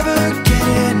I'm never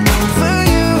getting over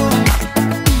you.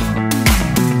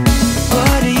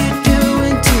 What are you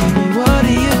doing to me? What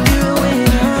are you doing?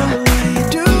 What are you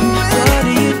doing? What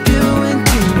are you doing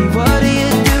to me? What are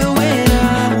you doing?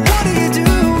 What are you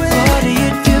doing? What are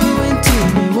you doing to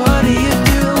me? What are you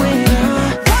doing?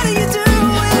 What are you doing?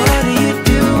 What are you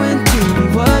doing to me?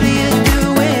 What are you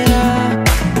doing?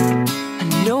 I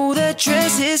know that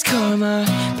dress is karma,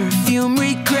 perfume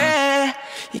regret.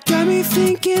 You got me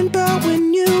thinking about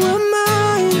when you were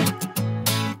mine.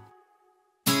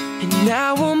 And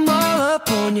now I'm all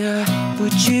up on ya,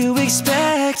 what you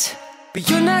expect? But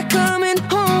you're not coming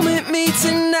home with me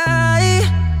tonight.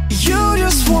 You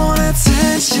just want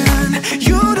attention,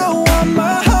 you don't want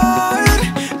my heart.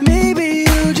 Maybe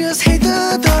you just hate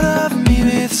the thought of me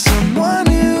with someone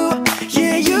new.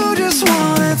 Yeah, you just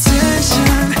want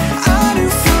attention, I do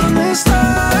from the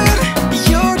start.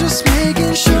 You're just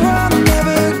making sure I'm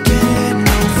never getting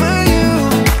over you.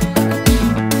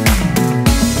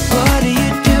 What are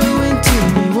you doing to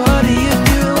me? What are you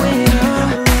doing?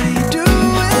 What are you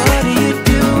doing? What are you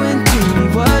doing to me?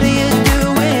 What are you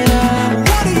doing?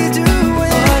 What are you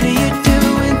doing? What are you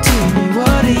doing to me?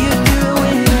 What are you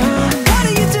doing? What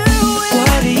are you doing?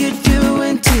 What are you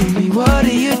doing to me? What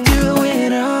are you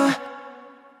doing?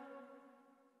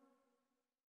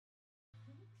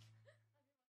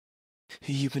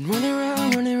 You've been running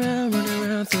around, running around, running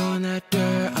around, throwing that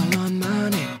dirt all on my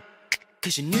name.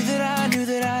 'Cause you knew that I knew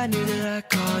that I knew that I'd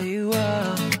call you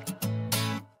up.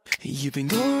 You've been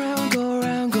go around, go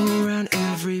around, go around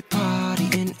every party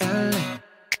in L.A.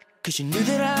 'Cause you knew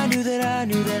that I knew that I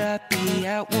knew that I'd be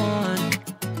at one.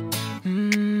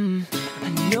 I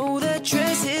know that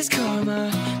dress is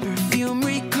karma, perfume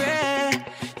regret.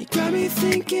 You got me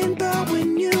thinking about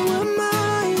when you were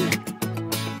mine.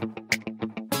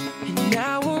 And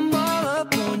now I'm all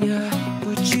up on ya,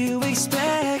 what you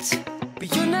expect?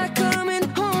 But you're not coming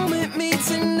home with me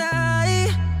tonight.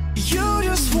 You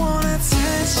just want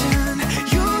attention,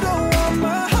 you don't want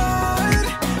my heart.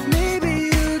 Maybe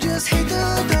you just hate the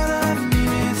thought of me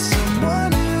with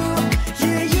someone new.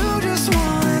 Yeah, you just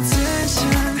want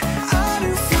attention, I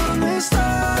do from the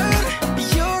start.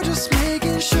 You're just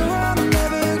making sure I'm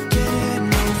never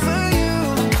getting over you.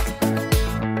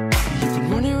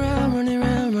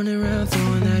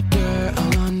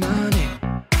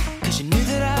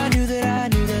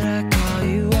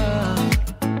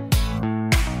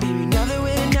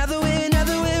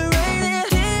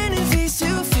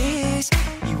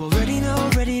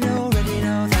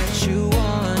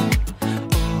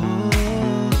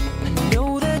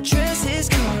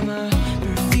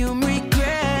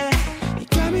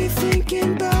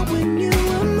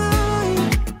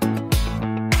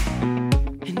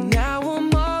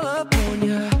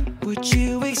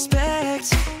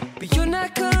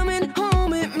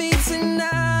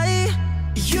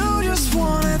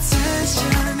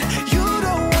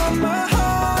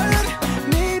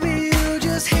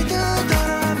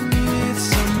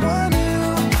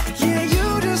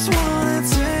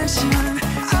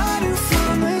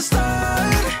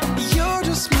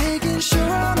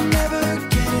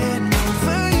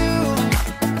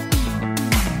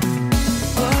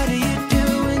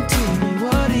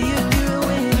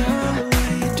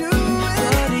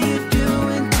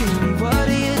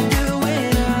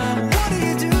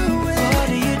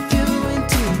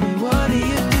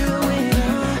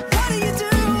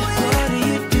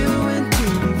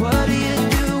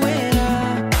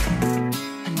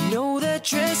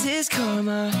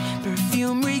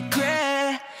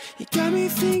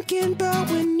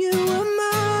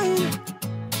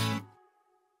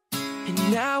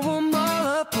 and now I'm all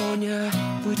up on ya.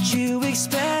 What you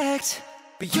expect?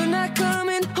 But you're not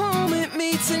coming home with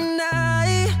me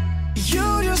tonight.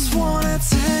 You just want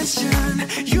attention,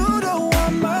 you don't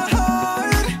want my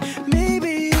heart.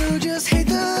 Maybe you just hate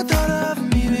the thought of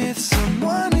me with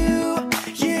someone new.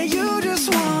 Yeah, you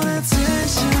just want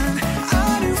attention,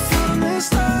 I knew from the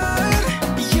start.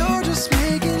 You're just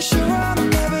making sure I'm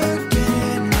never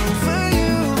getting over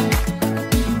you.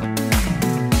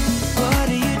 What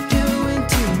are you doing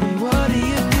to me? What are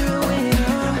you doing?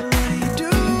 What are you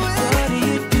doing? What are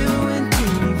you doing to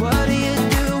me? What are you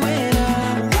doing?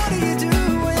 What are you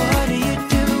doing? What are you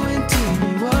doing to me?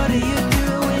 What are you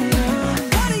doing?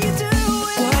 What are you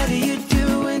doing? What are you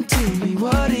doing to me?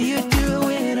 What are you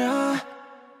doing?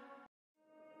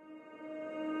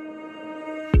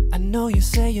 I know you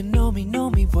say you know me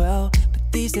well, but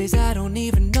these days I don't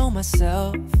even know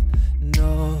myself.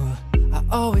 No, I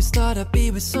always thought I'd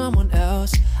be with someone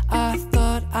else. I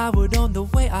thought I would own the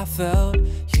way I felt.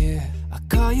 Yeah, I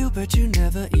call you but you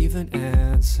never even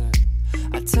answer.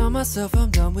 I tell myself I'm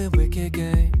done with wicked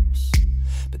games,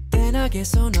 but then I get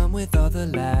so numb with all the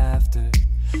laughter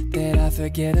that I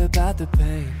forget about the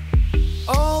pain.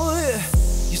 Oh,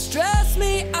 you stress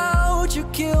me out, you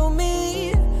kill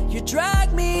me. You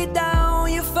drag me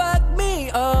down, you fuck me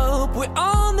up. We're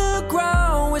on the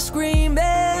ground, we're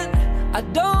screaming. I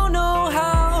don't know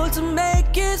how to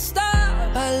make it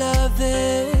stop. I love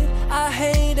it, I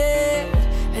hate it,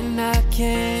 and I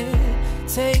can't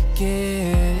take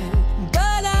it.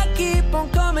 But I keep on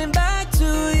coming back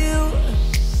to you.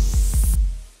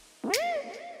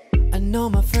 I know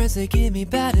my friends, they give me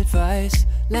bad advice,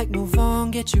 like move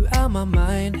on, get you out my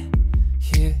mind.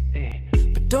 Yeah,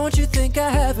 but don't you think I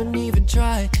haven't even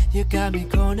tried? You got me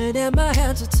cornered and my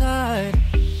hands are tied.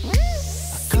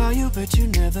 I call you but you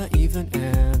never even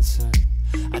answer.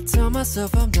 I tell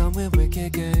myself I'm done with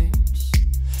wicked games,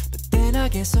 but then I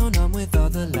get so numb with all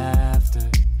the laughter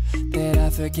that I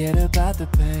forget about the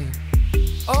pain.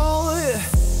 Oh,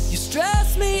 you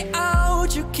stress me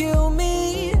out, you kill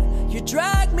me. You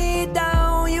drag me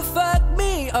down, you fuck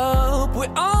me up.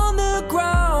 We're on the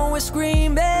ground, we're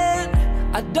screaming.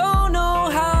 I don't know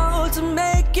how to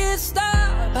make it stop.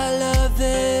 I love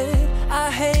it, I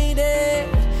hate it,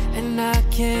 and I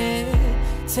can't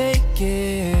take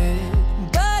it.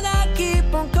 But I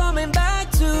keep on coming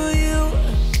back to you.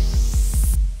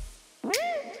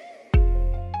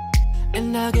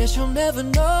 And I guess you'll never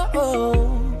know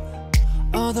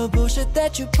all the bullshit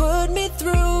that you put me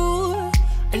through.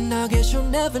 And I guess you'll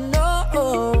never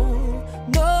know,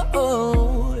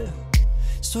 no.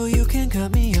 So you can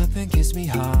cut me up and kiss me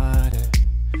harder.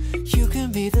 You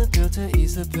can be the pill to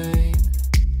ease the pain,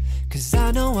 'cause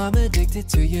I know I'm addicted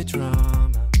to your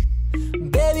drama.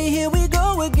 Baby, here we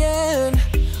go again.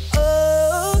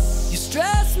 Oh, you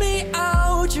stress me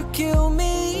out, you kill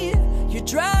me. You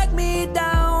drag me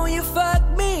down, you fuck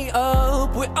me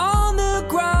up. We're on the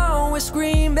ground, we're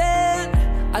screaming.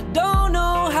 I don't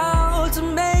know how to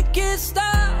make it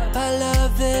stop. I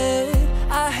love it,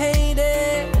 I hate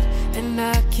it, and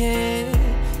I can't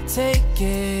take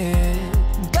it.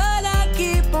 But I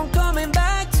keep on coming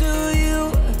back to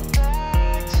you.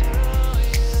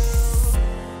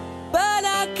 But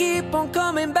I keep on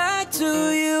coming back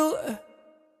to you.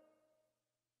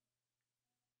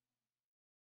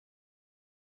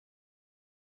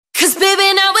 Cause baby,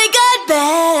 now we got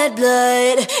bad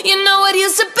blood. You know what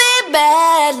used to be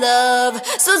bad love.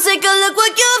 So take a look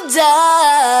what you've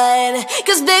done.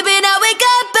 Cause baby, now we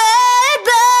got bad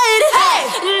blood. Hey!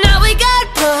 Now we got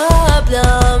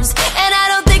problems, and I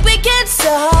don't think we can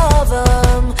solve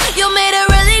them. You made a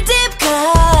really deep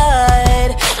cut.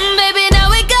 Baby, now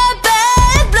we got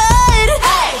bad blood.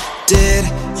 Hey! Did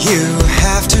you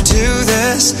have to do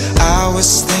this? I was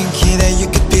thinking that you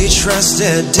could be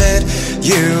trusted. Did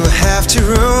you have to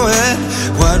ruin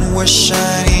what was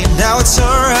shiny? Now it's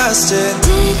all rusted.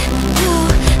 Did you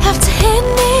have to hit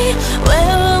me where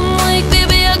I'm weak?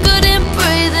 Baby, I couldn't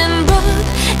breathe and rub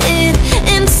it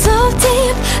in so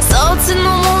deep. Salt in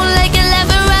the wound like a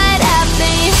lever right at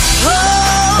me.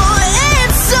 Oh,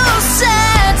 it's so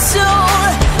sad to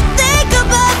think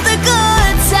about the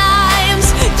good times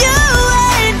you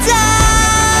and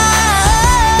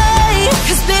I.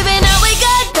 'Cause baby, now we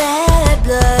got bad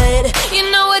blood. You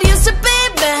know what used to be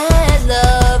bad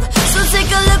love. So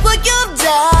take a look what you've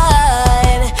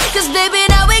done. 'Cause baby,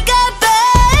 now we got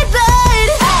bad blood.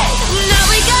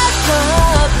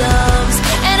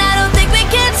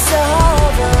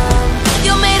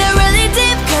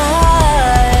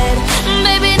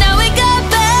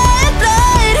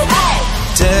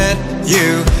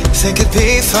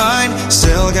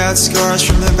 got scars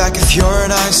from the back of your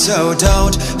knife, so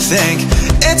don't think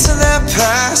it's in the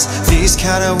past. These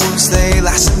kind of wounds, they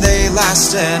last and they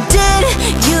last. And did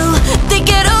you think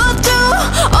it all through?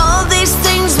 All these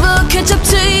things will catch up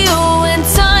to you, and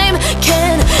time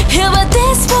can heal at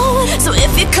this moment. So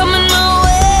if you're coming my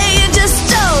way, you just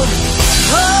don't.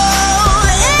 Oh,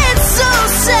 it's so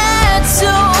sad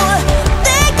to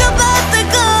think about the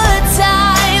good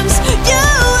times you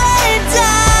and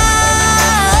I.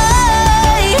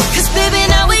 'Cause baby,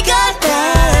 now we got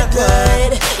bad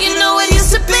blood. You know it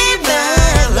used to be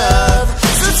bad love.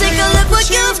 So take a look what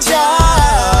you've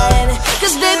done.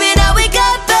 'Cause baby, now we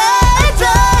got bad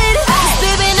blood. 'Cause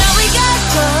baby, now we got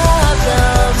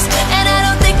problems, and I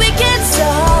don't think we can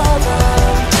solve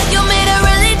them. You made a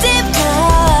really deep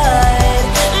cut.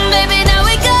 Baby, now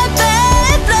we got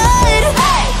bad blood.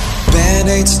 Hey!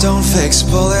 Band-aids don't fix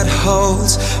bullet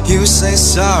holes. You say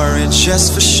sorry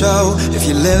just for show. If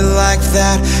you live like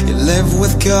that, you live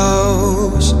with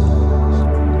ghosts.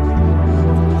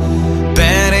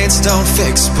 Band-aids don't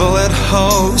fix bullet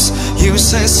holes. You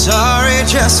say sorry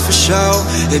just for show.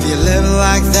 If you live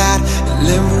like that, you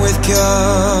live with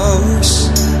ghosts.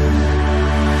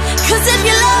 'Cause if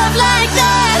you love like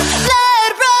that,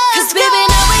 let run. 'Cause baby,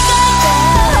 now we got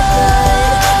bad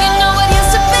blood. You know it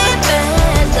used to be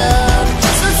bad love.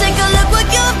 So take a look what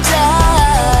you've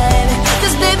done.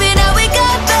 'Cause baby, now we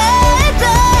got bad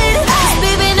blood. 'Cause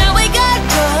baby, now we got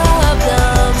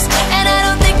problems, and I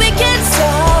don't think we can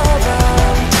solve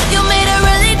them. You made a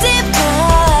really deep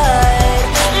cut.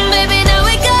 Baby, now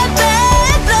we got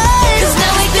bad blood. 'Cause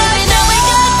now we got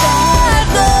bad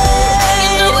blood.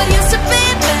 You know it used to be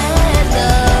bad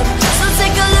love. So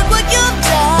take a look what you've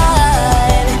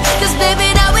done. 'Cause baby,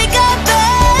 now we got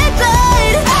bad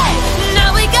blood. Hey! Now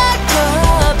we got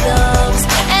problems,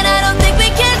 and I don't think we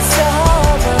can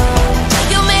solve them.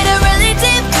 You made a really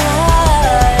deep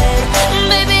cut.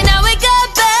 Baby, now we got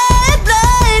bad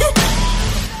blood.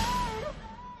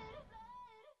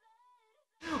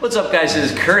 What's up, guys? This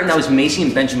is Kurt, and that was Macy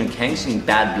and Benjamin Kang singing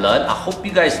Bad Blood. I hope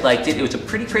you guys liked it. It was a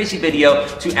pretty crazy video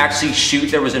to actually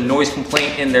shoot. There was a noise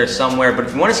complaint in there somewhere, but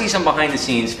if you want to see some behind the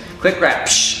scenes, click right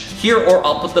here, or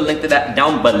I'll put the link to that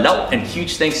down below. And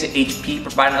huge thanks to HP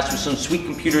providing us with some sweet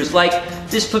computers like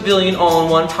this Pavilion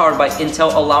all-in-one powered by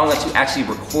Intel, allowing us to actually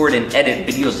record and edit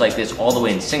videos like this all the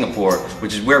way in Singapore,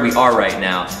 which is where we are right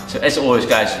now. So as always,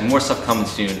 guys, more stuff coming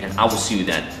soon, and I will see you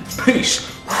then. Peace!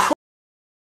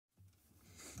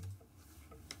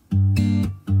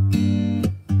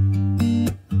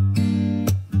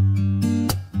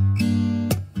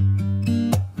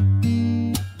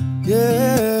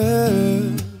 yeah,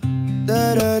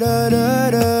 da da da da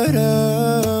da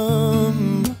da.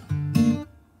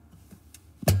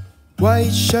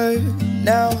 White shirt,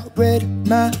 now red,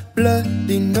 my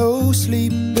bloody nose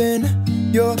sleeping.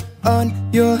 You're on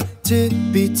your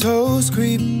tippy toes,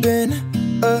 creeping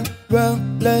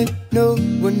around like no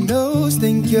one knows.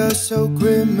 Think you're so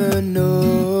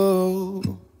criminal.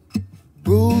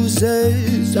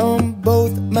 Bruises on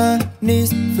both my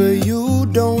knees for you.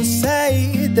 Don't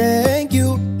say thank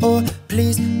you or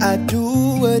please. I do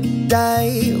what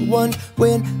I want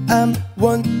when I'm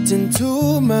wanting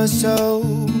to. My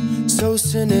soul so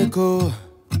cynical.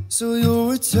 So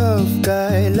you're a tough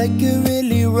guy, like a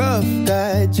really rough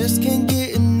guy. Just can't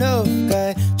get enough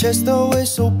guy, chest always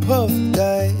so puffed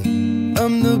guy.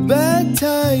 I'm the bad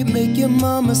type, make your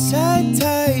mama sad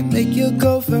type, make your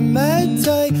girlfriend mad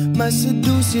type, might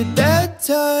seduce you that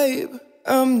type.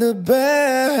 I'm the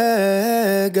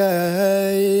bad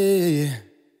guy.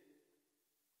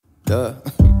 Duh.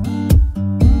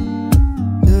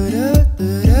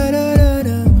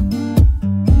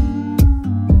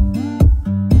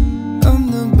 I'm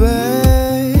the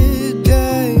bad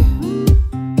guy.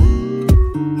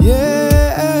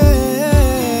 Yeah,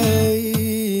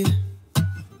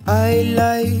 I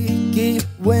like it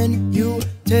when you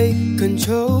take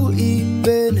control,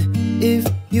 even if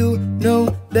you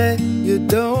know that you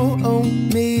don't own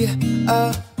me.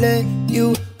 I'll let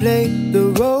you play the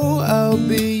role, I'll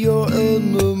be your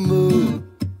Elmo.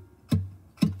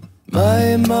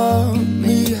 My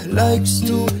mommy likes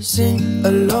to sing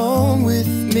along with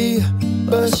me,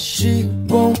 but she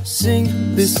won't sing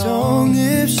this song.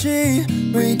 If she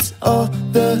reads all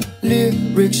the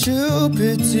lyrics, she'll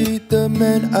pity the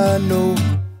man I know.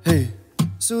 Hey.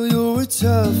 So you're a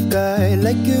tough guy,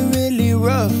 like a really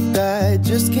rough guy.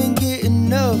 Just can't get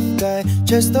enough guy,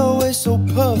 chest always so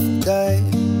puffed guy.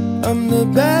 I'm the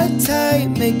bad type,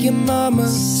 make your mama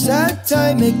sad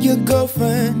type, make your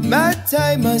girlfriend mad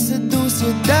type, might seduce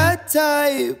you that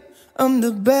type. I'm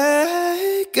the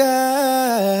bad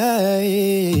guy.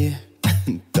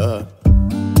 Duh.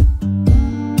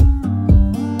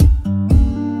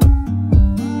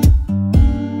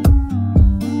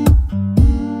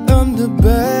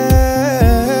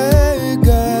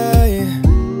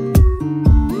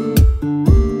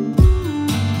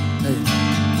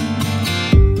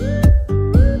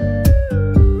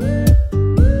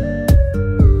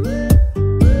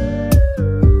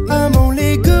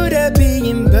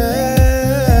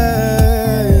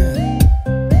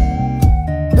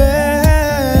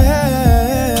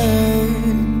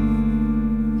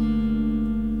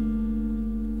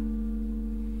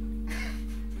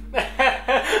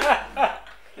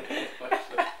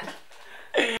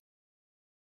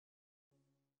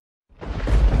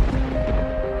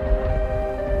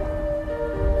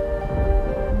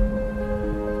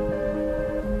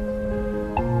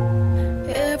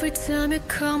 time you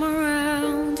come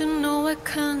around, you know I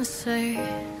can't say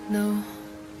no.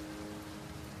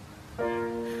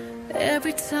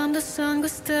 Every time the sun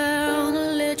goes down,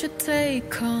 I let you take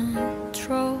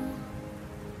control.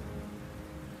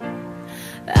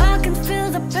 I can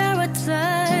feel the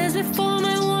paradise before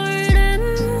my word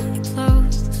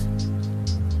implodes.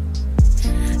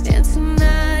 And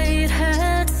tonight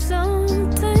had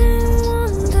something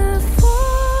wonderful.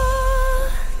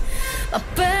 My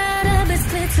bad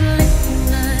habits lead to late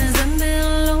nights and being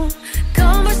alone.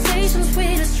 Conversations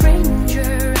with a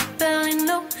stranger I barely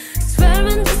know.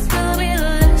 Swearing this will be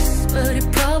less, but it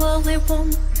probably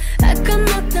won't. I got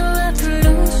nothing left to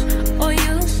lose or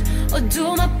use or do.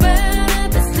 My bad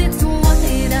habits lead to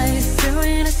white eyes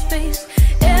staring into space.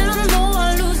 And I know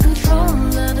I lose control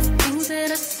of the things that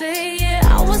I say. Yeah,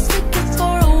 I was looking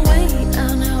for a way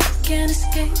out, now I can't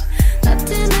escape.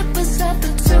 Nothing happens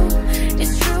after two.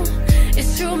 It's true,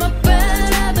 it's true. My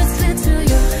bad habits lead to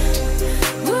you.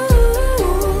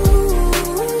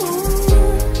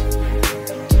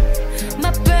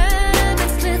 My bad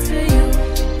habits lead to you.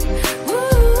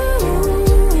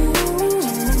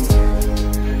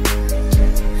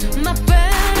 My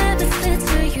bad habits lead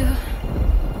to you.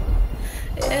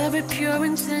 Every pure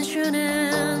intention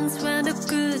ends when the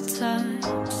good times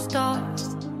start.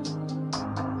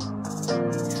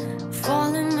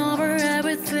 Falling over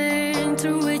everything to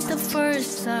reach the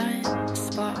first sign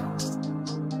spark.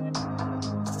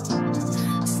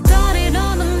 Started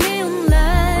on a million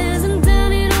lies and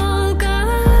then it all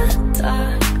got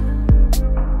dark.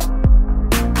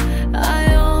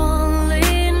 I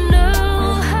only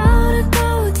know how to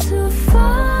go too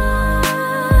far.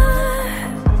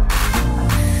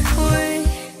 We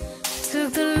took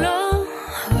the long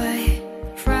way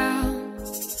round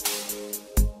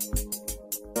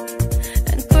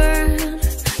and burned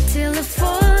till the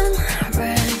fun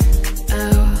ran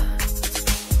out.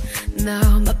 Now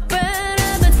my bad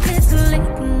habits lead to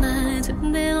late nights and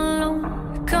being alone.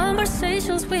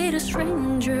 Conversations with a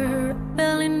stranger I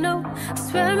barely know.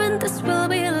 Swearing this will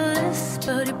be less,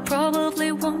 but it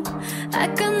probably won't. I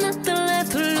got nothing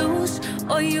left to lose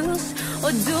or use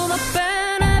or do. My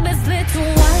bad habits lead to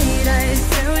white eyes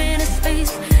staring into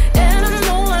space. And I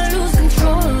know I lose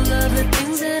control of the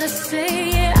things that I say.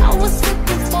 Yeah, I was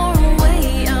looking for a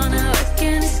way out, now I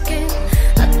can't escape.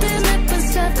 Nothing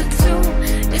happens after two.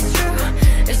 It's true,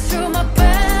 it's true. My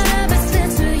bad habits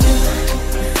lead to you.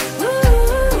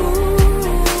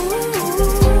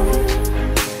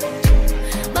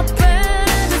 My bad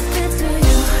habits lead to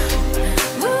you.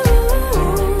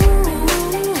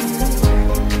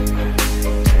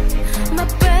 My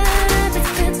bad habits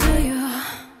lead to you.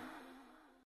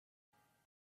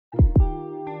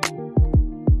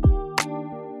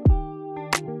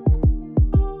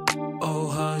 Oh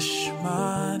hush,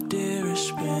 my dear,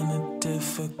 it's been a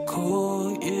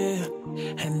difficult year,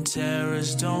 and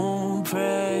terrorists don't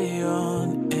prey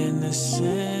on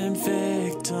innocent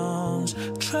victims.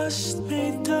 Trust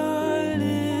me,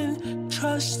 darling,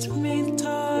 trust me,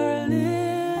 darling.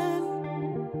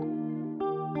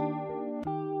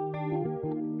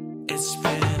 It's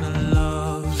been a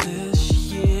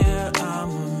loveless year. I'm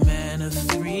a man of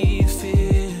three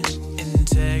fears: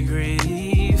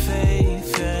 integrity,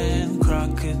 faith, and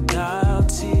crocodile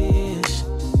tears.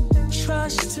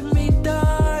 Trust me,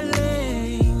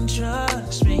 darling,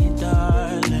 trust me,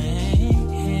 darling.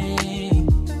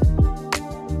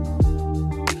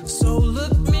 So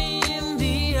look me in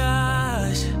the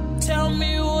eyes, tell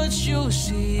me what you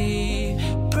see.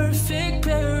 Perfect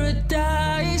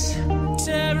paradise,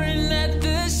 tearing at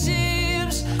the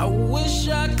seams. I wish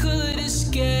I could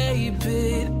escape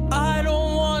it, I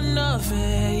don't wanna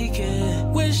fake it.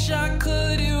 Wish I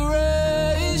could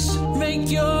erase, make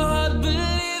your heart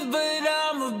believe, but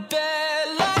I'm a bad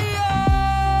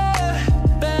liar,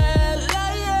 bad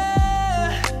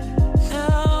liar.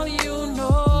 Now you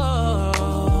know,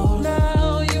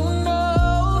 now you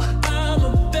know. I'm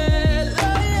a bad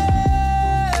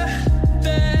liar,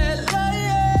 bad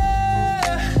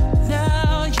liar.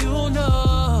 Now you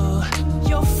know,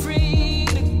 you're free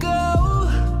to go.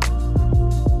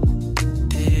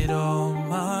 Did all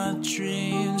my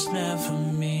dreams never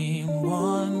mean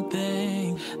one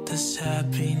thing? Does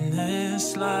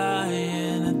happiness lie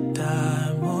in a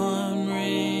diamond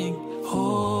ring?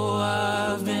 Oh,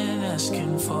 I've been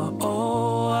asking for,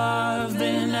 oh, I've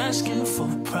been asking for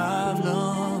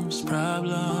problems,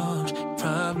 problems,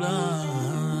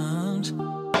 problems.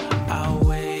 I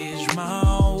wage my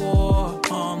war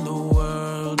on the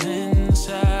world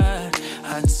inside.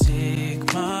 I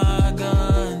take my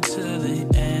gun to the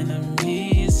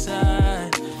enemy's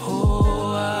side.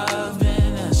 Oh, I've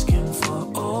been asking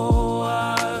for, oh,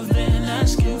 I've been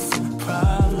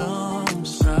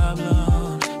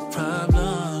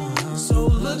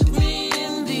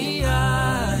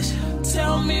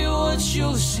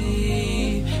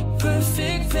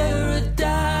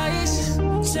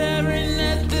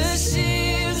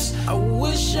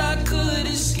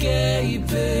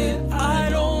keep it. I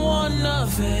don't wanna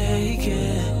fake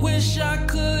it. Wish I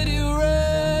could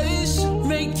erase,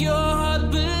 make your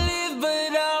heart believe,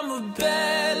 but I'm a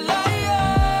bad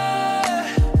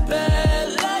liar, bad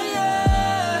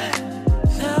liar.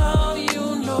 Now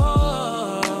you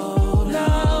know,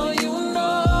 now you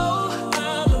know.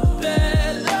 I'm a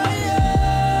bad liar,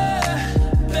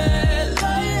 bad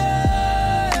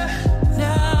liar.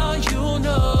 Now you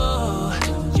know,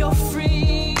 you're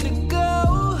free to go.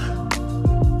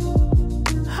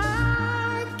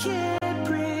 I can't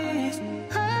breathe,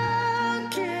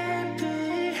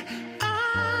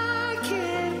 I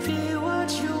can't be what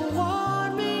you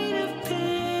want me to be.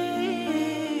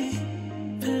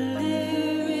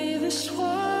 Believe me this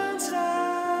one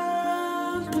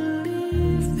time,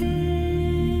 believe me.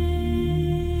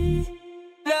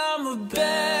 I'm a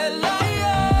bad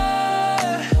liar,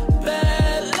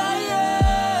 bad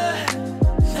liar.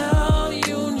 Now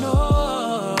you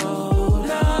know,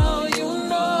 now you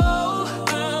know.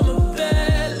 I'm a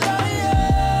bad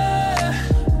liar,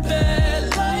 bad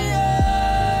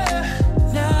liar.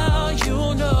 Now you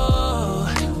know,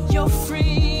 you're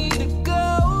free to go.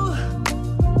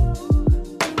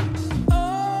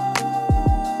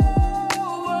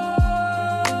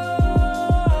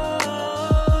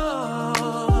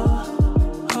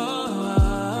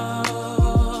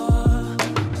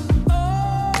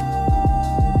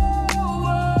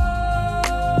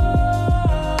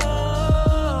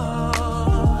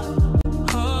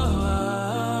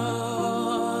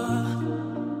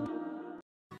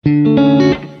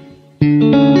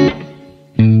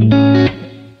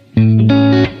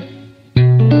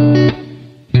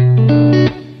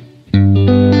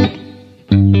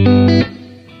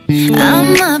 I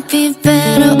might be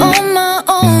better on my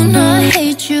own. I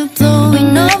hate you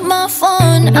blowing up my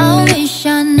phone. I wish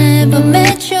I never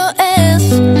met your ass.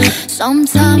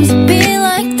 Sometimes it be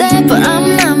like that, but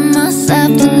I'm not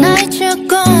myself the night you're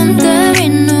gone. There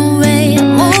ain't no way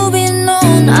I'm moving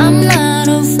on. I'm not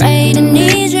afraid, I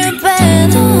need your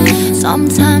bed.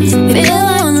 Sometimes it be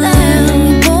like that.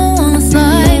 We both wanna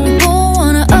slide, we both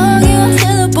wanna argue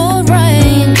until the boat right.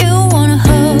 And you wanna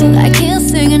hug, I can't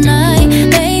say goodnight.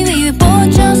 Baby, we both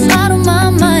just out of my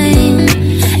mind.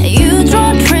 And you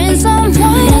draw prints on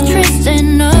white, I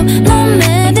twisting up. No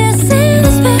medicine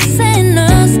is fixing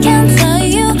us. Can't tell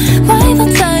you why, if I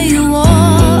tell you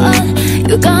what,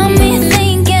 you got me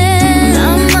thinking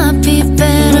I might be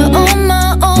better on my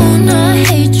own. I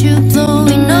hate you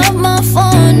blowing up my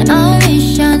phone. I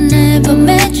wish I never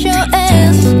met your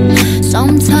ass.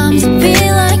 Sometimes it be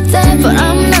like that, but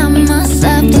I'm not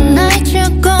myself the night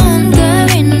you're gone. There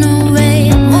ain't no way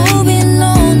I'm moving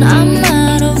on. I'm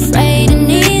not afraid, I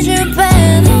need your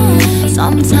bed.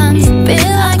 Sometimes it be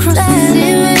like that.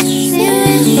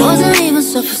 Wasn't even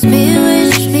so for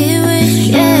spirit.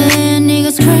 Yeah,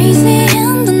 niggas crazy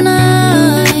in the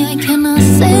night. I cannot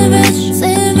save it.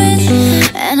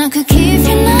 And I could keep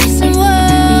you nice and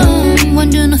warm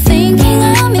when you're not thinking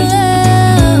I'm in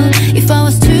love. If I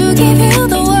was to give you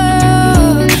the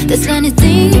world, there's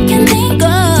anything you can think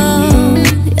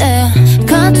of. Yeah,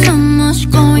 got so much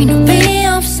going to be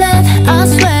upset. I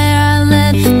swear I'll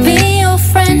let be your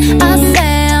friend. I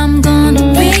say I'm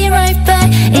gonna be right back.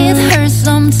 It hurts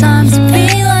sometimes to be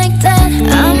like that.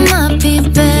 I might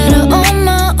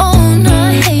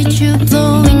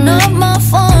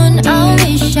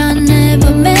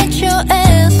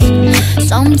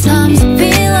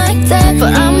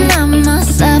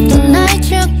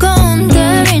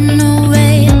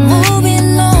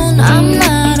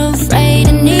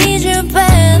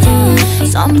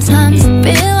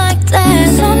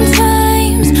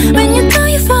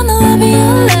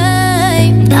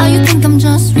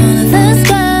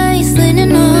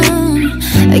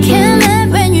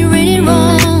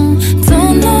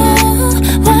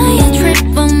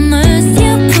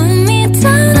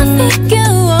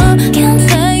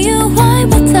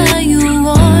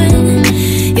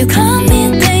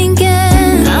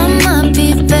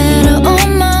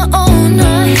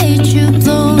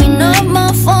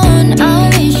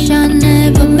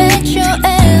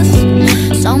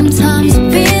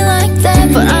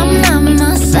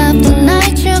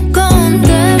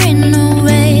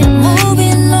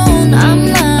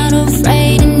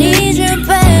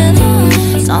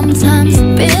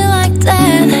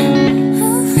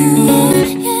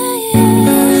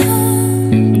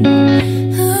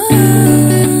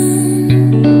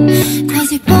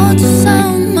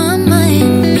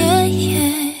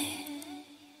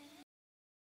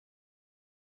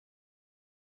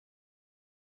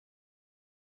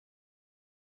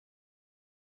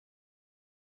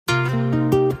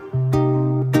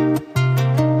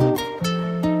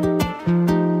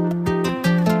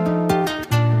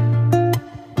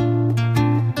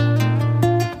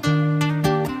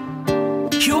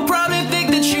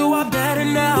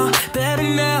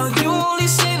better now. You only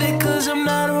say that cause I'm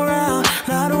not around,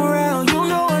 not around. You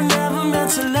know I never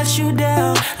meant to let you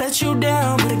down, let you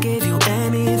down. Would've gave you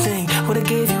anything, would've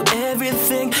gave you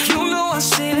everything. You know I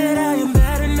say that I am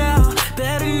better now,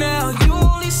 better now. You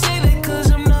only say that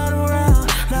cause I'm not around,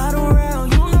 not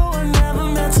around. You know I never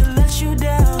meant to let you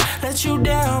down, let you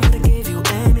down. Would've gave you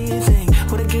anything,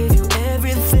 would've gave you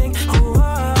everything. Oh,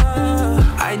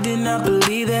 I did not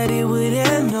believe that it would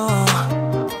end, no.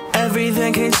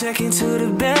 Everything came second to the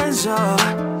Benz, oh.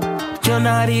 You're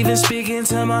not even speaking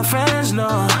to my friends,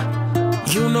 no.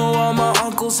 You know all my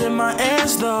uncles and my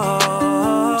aunts,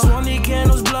 though. 20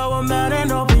 candles, blow them out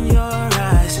and open your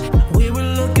eyes. We were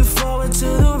looking forward to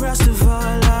the rest of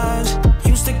our lives.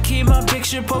 Used to keep my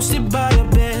picture posted by your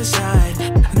bedside.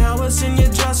 Now it's in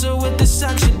your dresser with the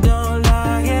socks you don't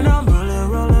like. And I'm rolling,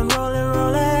 rolling, rolling,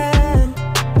 rolling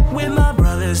with my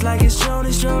brothers like it's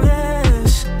Jonas,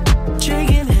 Jonas.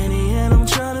 Drinking Henny and I'm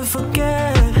trying to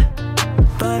forget,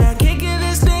 but I can't get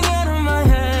this thing out of my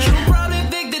head. You probably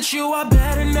think that you are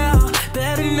better now,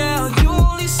 better now. You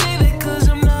only say that cause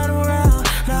I'm not around,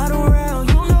 not around.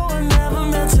 You know I never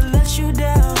meant to let you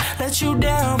down, let you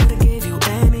down. Would've gave you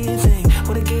anything,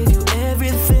 would've gave you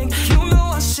everything. You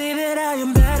know I say that I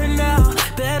am better now,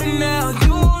 better now.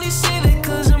 You only say that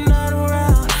cause I'm not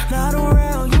around, not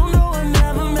around. You know I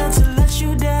never meant to let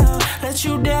you down, let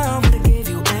you down. Would've gave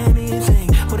you anything,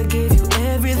 would've gave you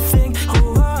everything.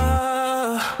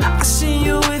 Oh, I seen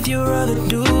you with your other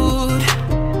dude.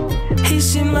 He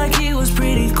seemed like he was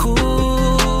pretty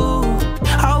cool.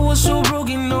 I was so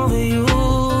broken over you.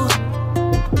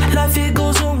 Life it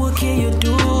goes on, what can you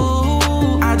do?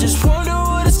 I just wonder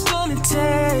what it's gonna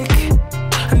take.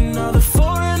 Another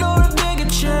foreign or a bigger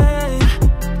change.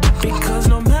 Because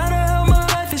no matter how my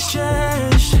life has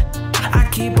changed, I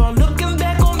keep on looking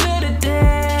back on better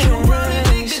days. You probably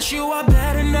think that you are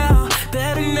better now,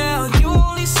 better now. You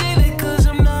only say that cause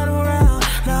I'm not around,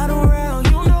 not around.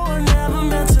 You know I never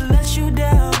meant to let you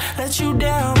down, let you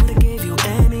down. Would've gave you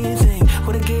anything,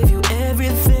 would've gave you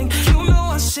everything. You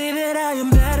know I say that I am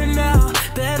better now,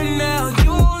 better now.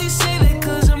 You only say that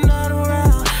cause I'm not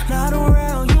around, not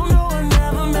around. You know I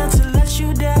never meant to let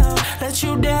you down, let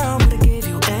you down. Would've gave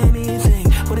you anything,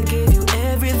 would've gave you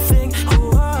everything.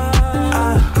 Oh,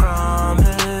 I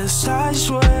promise, I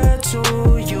swear to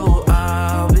you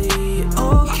I'll be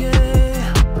okay.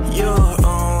 You're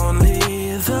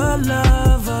only the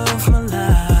love of my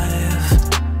life.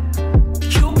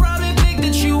 You probably think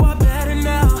that you are better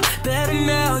now, better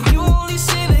now. You only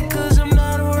say that cause I'm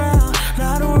not around,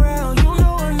 not around. You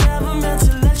know I never meant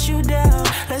to let you down,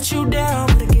 let you down.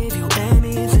 Would've gave you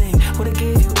anything, would've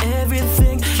gave you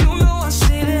everything. You know I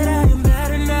say that I am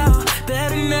better now,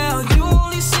 better now. You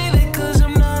only say that cause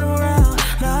I'm not around,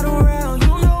 not around.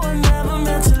 You know I never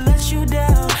meant to let you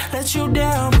down, let you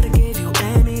down. Would've gave you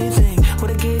anything,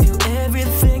 would've gave you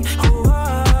everything. Oh,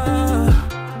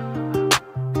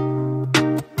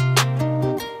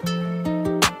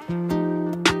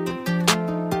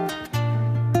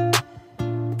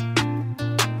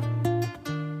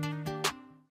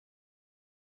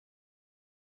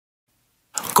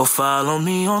 go follow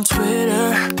me on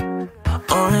Twitter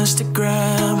or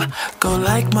Instagram. Go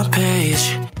like my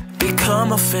page,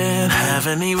 become a fan. Have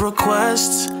any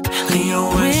requests?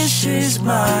 Your wish is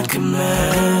my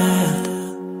command.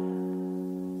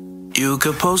 You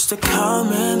could post a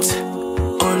comment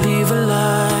or leave a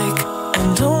like,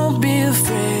 and don't be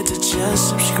afraid to just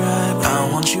subscribe. I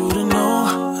want you to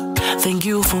know, thank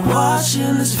you for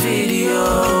watching this video.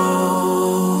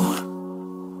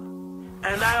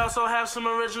 And I also have some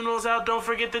originals out, don't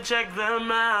forget to check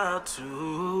them out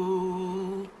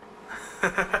too.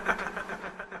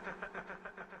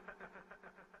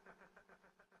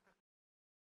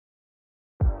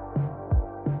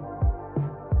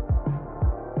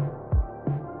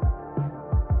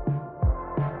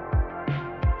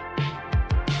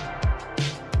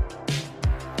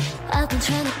 I've been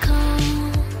trying to call.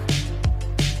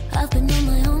 I've been on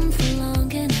my own for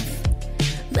long enough.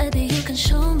 Maybe you can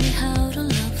show me how to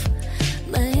love.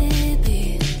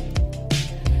 Maybe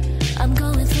I'm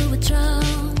going through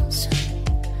withdrawals.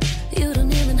 You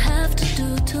don't even have to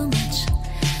do too much.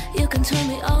 You can turn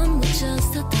me on with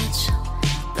just a touch,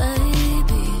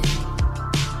 baby.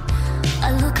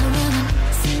 I look around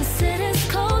and since it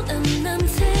is cold and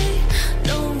empty,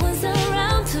 no one's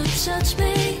around to judge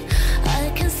me.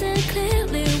 I can see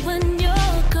clearly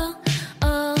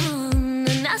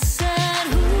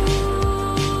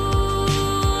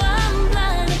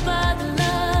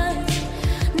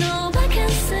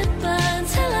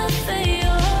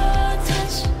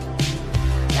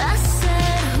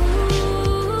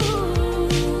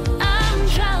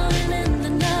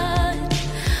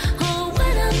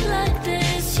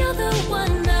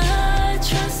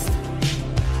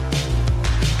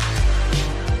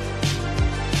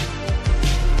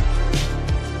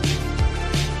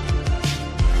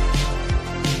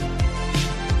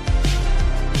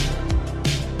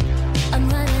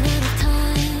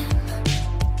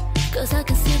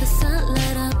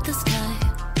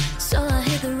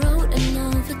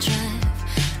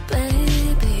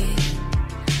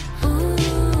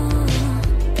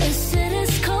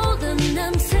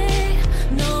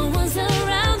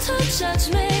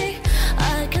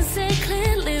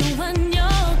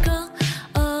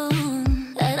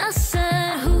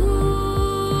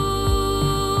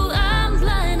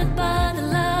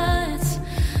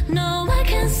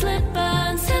can't slip by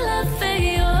until I feel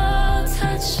your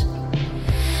touch.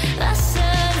 I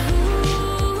said,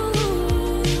 ooh,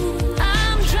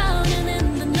 I'm drowning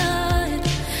in the night.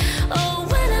 Oh,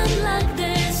 when I'm like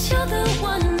this, you're the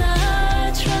one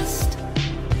I trust.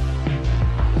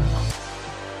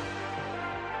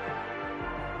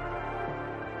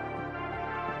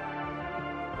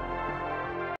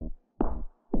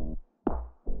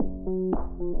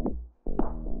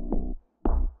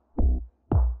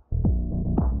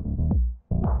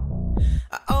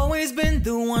 Always been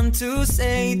the one to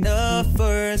say the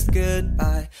first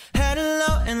goodbye. Had to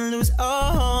love and lose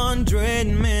 100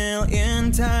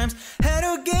 million times. Had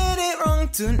to get it wrong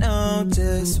to know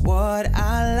just what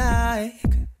I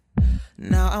like.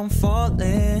 Now I'm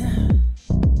falling.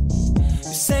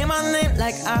 You say my name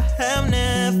like I have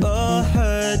never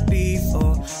heard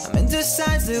before. I'm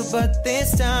indecisive, but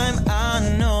this time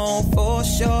I know for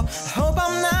sure. I hope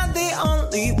I'm not the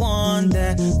only one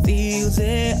that feels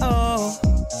it all.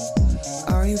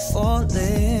 Are you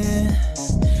falling?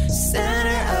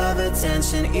 Center of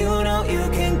attention, you know you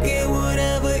can get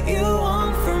whatever you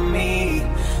want from me.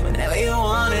 Whenever you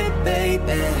want it,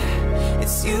 baby.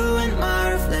 It's you and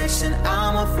my reflection.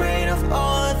 I'm afraid of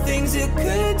all the things you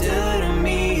could do to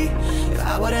me. If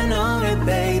I would've known it,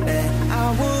 baby,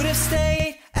 I would've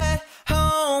stayed at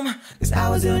home, 'cause I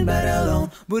was doing better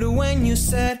alone. But when you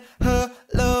said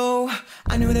hello,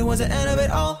 I knew there was the end of it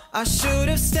all. I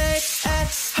should've stayed at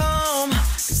home,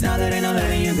 'cause now that I'm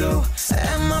letting you go.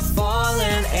 Am I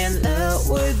falling in love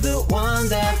with the one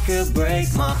that could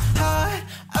break my heart?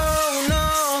 Oh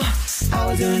no, I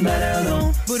was doing better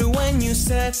alone. But when you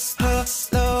said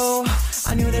hello,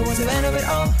 I knew there was the end of it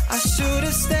all. I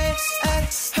should've stayed at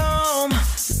home,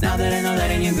 'cause now that I'm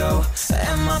letting you go.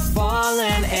 Am I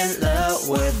falling in love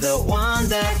with the one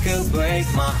that could break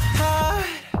my heart?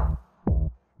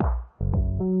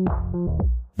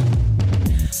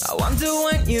 I wonder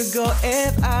when you go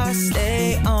if I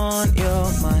stay on your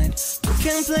mind. We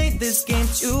can play this game,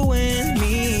 you and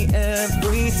me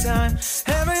every time.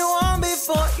 Everyone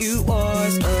before you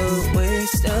was a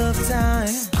waste of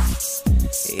time.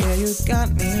 Yeah, you got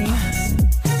me.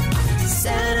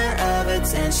 Center of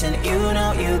attention, you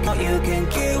know you can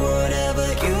get whatever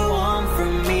you want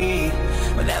from me.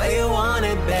 Whenever you want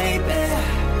it, baby.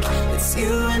 It's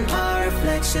you and my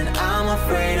reflection. I'm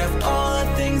afraid of all the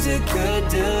things you could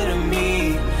do to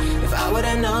me. If I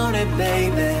would've known it,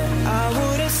 baby, I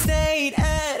would've stayed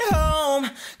at home,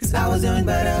 'cause I was doing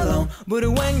better alone. But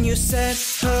when you said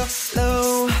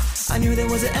hello, I knew there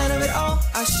was the end of it all.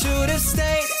 I should've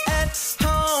stayed at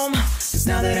home, 'cause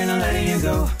now that I'm letting you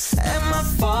go. Am I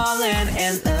falling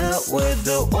in love with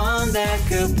the one that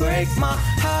could break my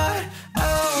heart?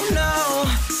 Oh no,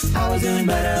 I was doing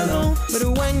better alone. But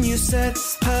when you said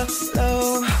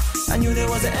hello, I knew there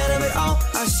was the end of it all.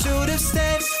 I should've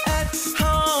stayed at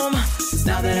home, 'cause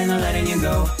now that I'm not letting you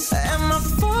go. Am I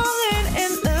falling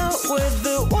in love with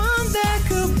the one that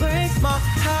could break my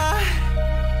heart?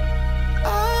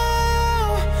 Oh,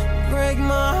 break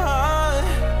my heart.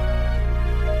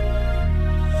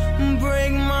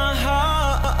 Break my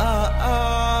heart.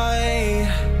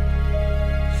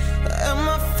 Am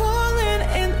I falling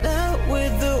in love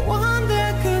with the one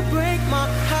that could break my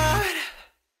heart?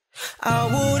 I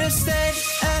would've stayed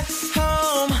at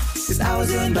home, 'cause I was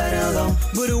doing better alone.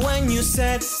 But when you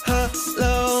said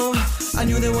hello, I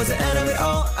knew there was the end of it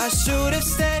all. I should've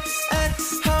stayed at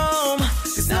home,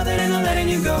 'cause now that I'm not letting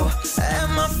you go.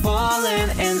 Am I falling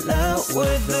in love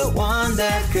with the one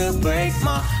that could break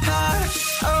my heart?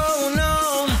 Oh no,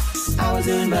 I was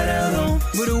doing better alone.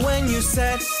 But when you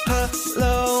said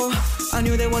hello, I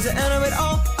knew there was the end of it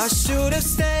all. I should've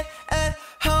stayed at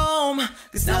home,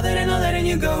 'cause now that I'm not letting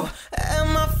you go. Am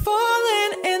I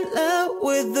falling in love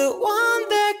with the one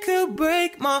that could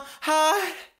break my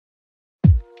heart?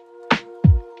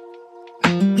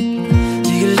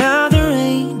 Do you love the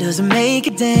rain? Does it make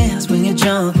you dance when you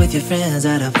jump with your friends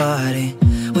at a party?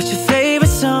 What's your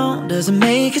favorite song? Does it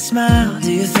make you smile?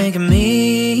 Do you think of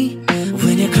me?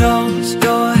 When you close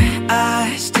your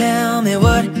eyes, tell me,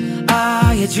 what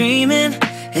are you dreaming?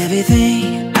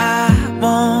 Everything I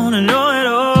wanna know it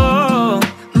all.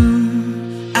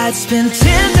 I'd spend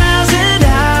 10,000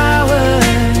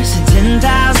 hours and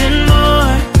 10,000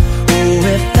 more.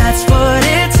 Oh, if that's what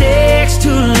it takes to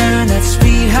learn that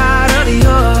sweetheart of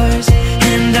yours.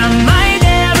 And I might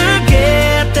never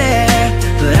get there,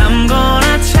 but I'm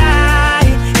gonna try.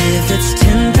 If it's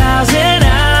 10,000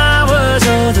 hours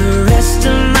or the rest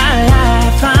of my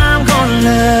life, I'm gonna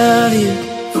love you.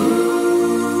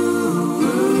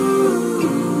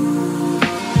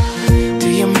 Do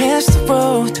you miss the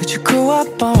road that you grew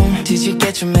up on? Did you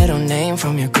get your medal name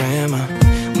from your grandma.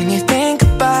 When you think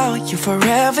about you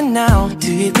forever now,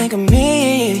 do you think of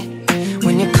me?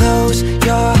 When you close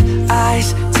your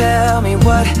eyes, tell me,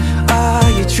 what are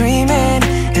you dreaming?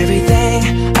 Everything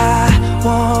I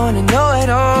wanna know it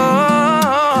all.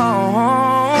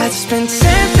 I'd spend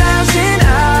 10,000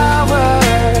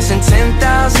 hours and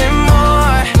 10,000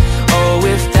 more. Oh,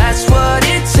 if that's what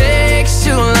it takes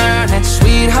to learn that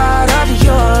sweetheart of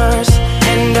yours.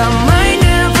 And I might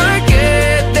never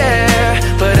get there,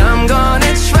 but I'm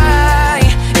gonna try.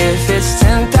 If it's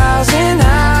 10,000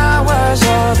 hours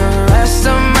or the rest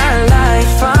of my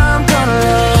life, I'm gonna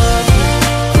love you.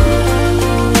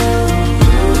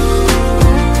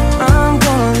 I'm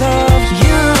gonna love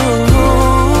you.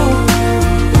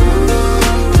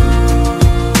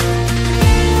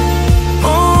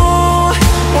 Oh,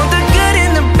 want the good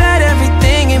and the bad,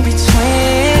 everything in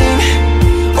between.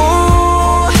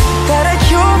 Oh, gotta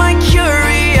cure my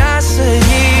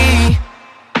curiosity.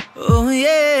 Oh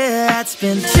yeah, I'd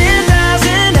spend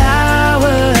 10,000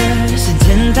 hours and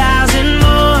 10,000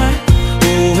 more.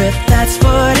 Oh, if that's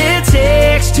what it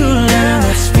takes to learn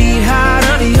that sweetheart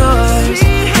of yours.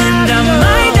 And I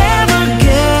might never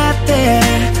get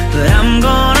there, but I'm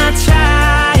gonna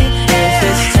try. If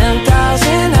it's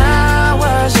 10,000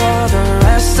 hours or the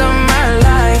rest of my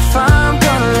life, I'm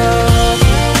gonna love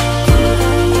you.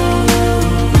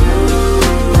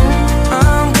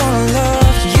 I'm gonna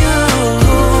love you.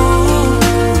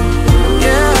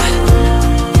 Yeah.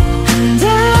 And I'm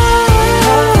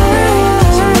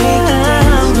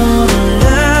gonna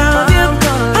love you.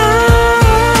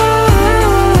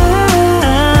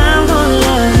 I'm gonna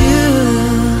love you.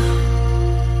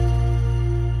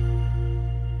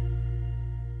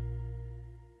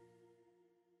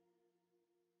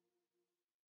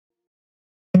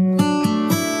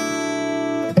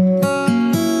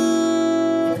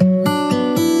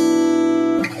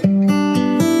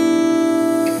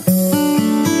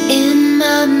 In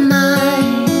my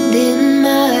mind, in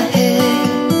my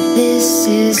head, this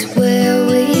is where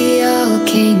we all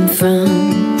came from.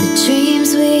 The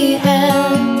dreams we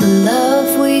had, the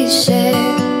love we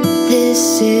shared,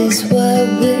 this is what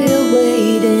we're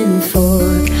waiting for.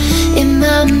 In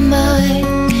my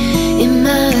mind, in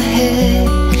my head,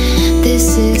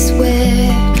 this is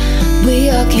where we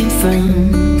all came from.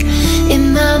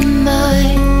 In my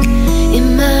mind,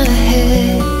 in my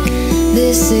head,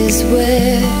 this is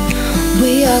where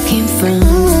we all came from.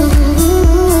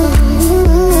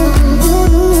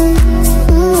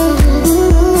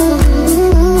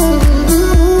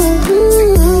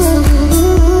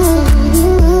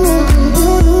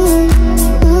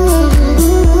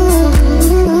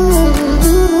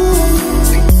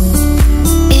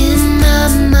 In my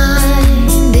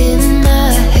mind, in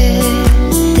my head,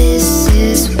 this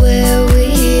is where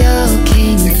we all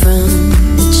came from.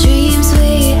 The dreams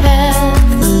we had,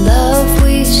 the love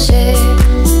we shared,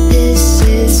 this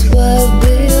is what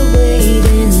we're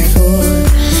waiting for.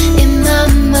 In my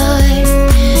mind,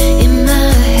 in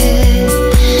my head,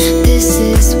 this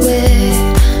is where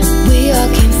we all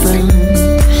came from.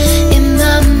 In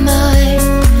my mind,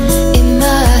 in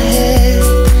my head,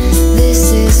 this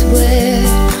is where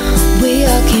we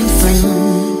all came from.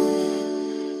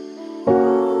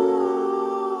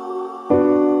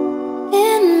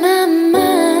 In my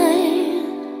mind,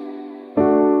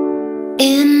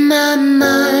 in my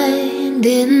mind,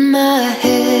 in my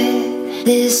head,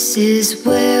 this is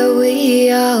where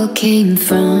we all came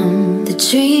from. The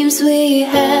dreams we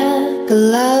had, the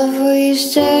love we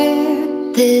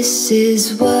shared, this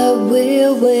is what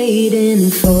we're waiting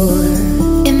for.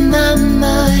 In my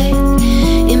mind,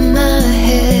 in my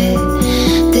head,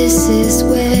 this is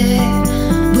where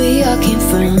we all came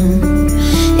from.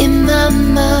 In my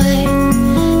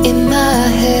mind, in my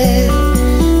head,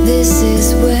 this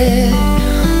is where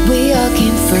we all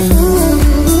came from.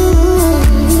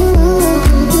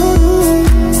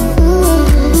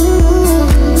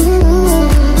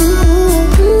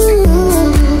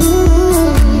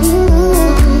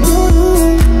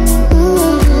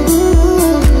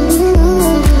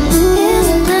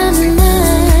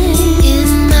 In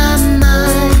my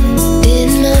mind, in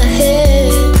my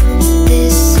head,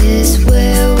 this is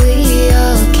where we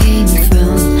all came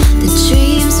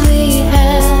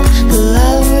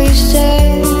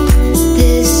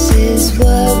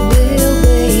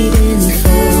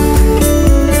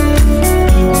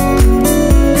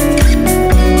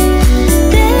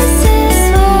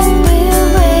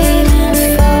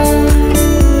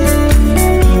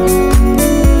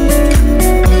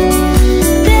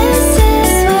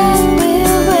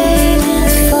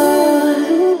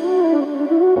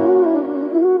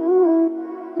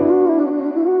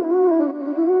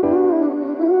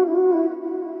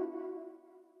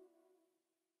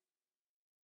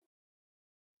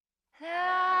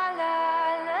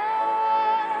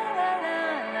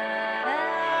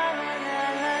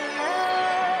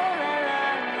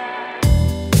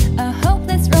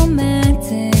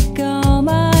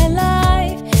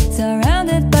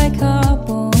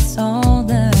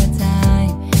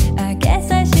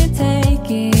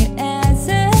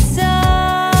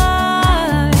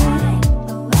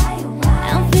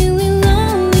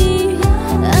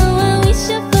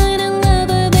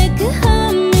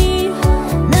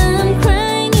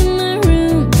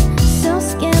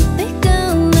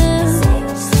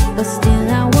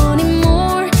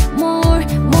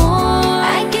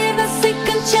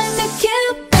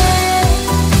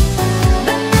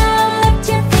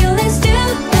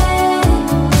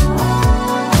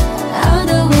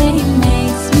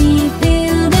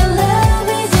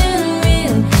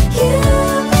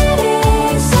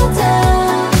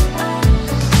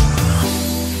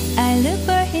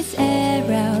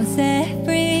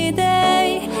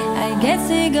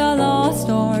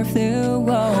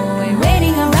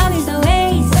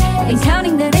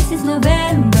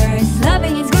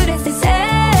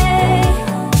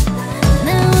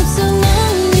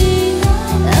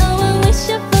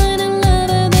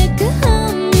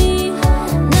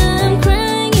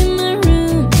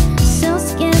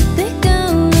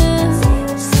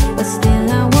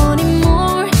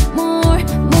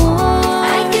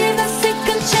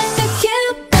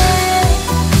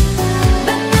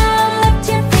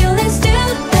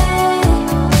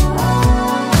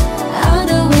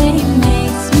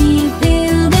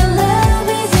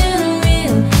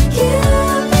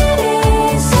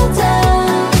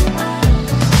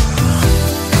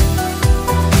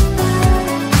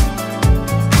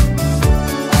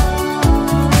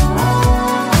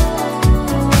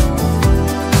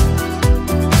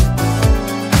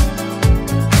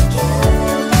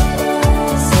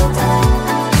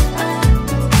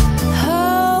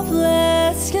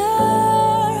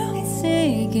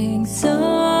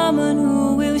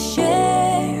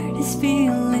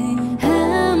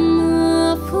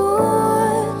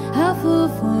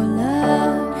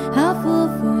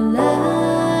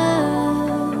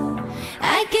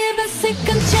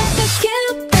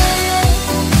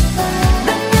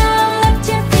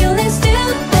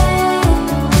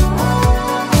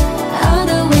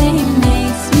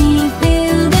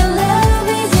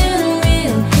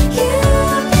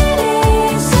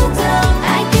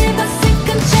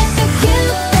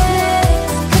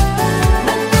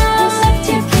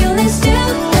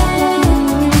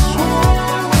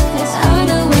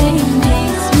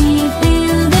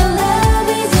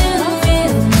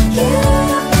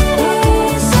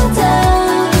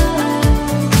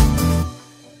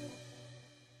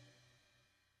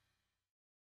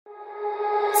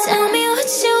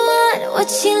what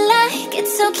you like,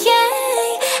 it's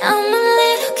okay. I'm a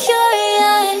little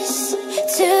curious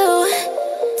too.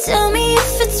 Tell me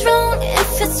if it's wrong,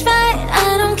 if it's right,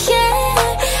 I don't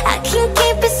care. I can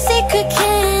keep a secret,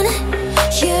 can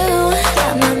you?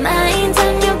 Got my mind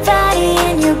on your body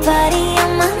and your body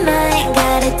on my mind.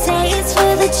 Got a taste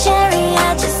for the cherry,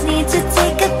 I just need to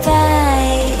take a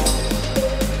bite.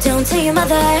 Don't tell your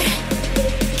mother,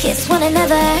 kiss one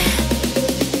another,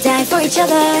 die for each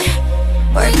other.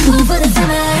 We're cool for the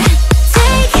summer.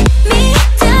 Take me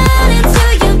down into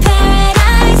your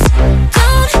paradise.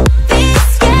 Don't be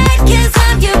scared, 'cause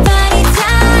I'm your body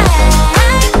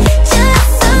type. Just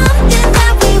something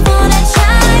that we wanna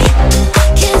try.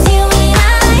 'Cause you and I,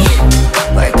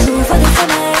 we're cool for the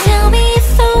summer. Tell me if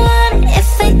I won, if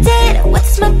I did,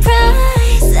 what's my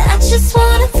prize? I just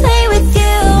wanna play with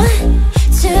you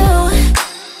too.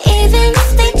 Even if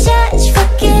they judge,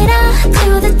 fuck it, I'll do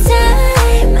the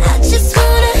time. I just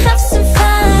wanna have some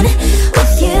fun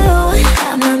with you.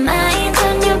 Got my mind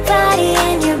on your body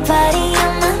and your body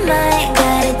on my mind.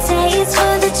 Got a taste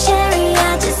for the cherry, I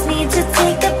just need to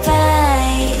take a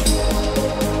bite.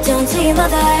 Don't tell your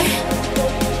mother,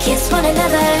 kiss one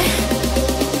another,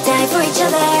 die for each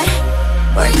other.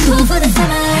 We're cool for the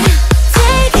summer.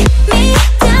 Take me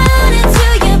down into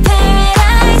your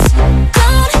paradise.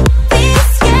 Don't be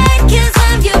scared, 'cause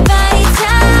I'm your body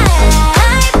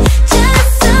type. Just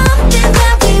something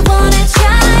that we wanna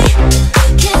try.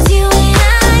 'Cause you and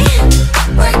I,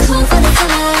 we're cool for the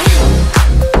summer.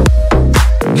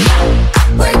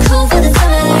 We're cool for the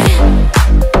summer.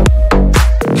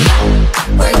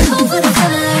 We're cool for the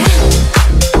summer.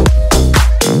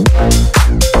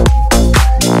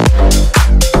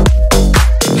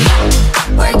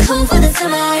 We're cool for the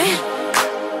summer.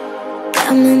 Got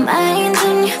my mind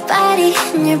on your body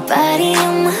and your body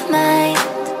on my mind.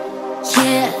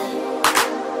 Yeah.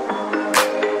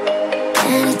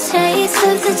 And a taste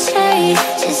of the cherry,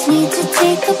 just need to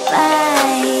take a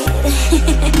bite.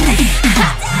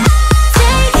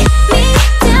 Take me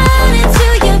down into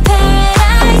your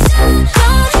paradise.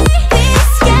 Don't be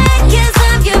scared, 'cause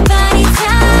I'm your body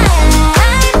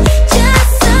type.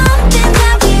 Just something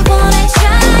that we wanna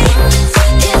try.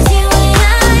 'Cause you and I,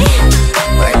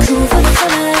 we're cool for the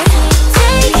summer.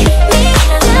 Take me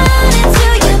down into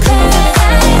your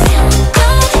paradise.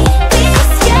 Don't be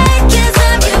scared, 'cause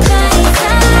I'm your body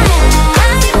type.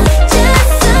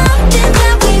 Just something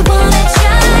that we wanna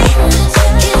try.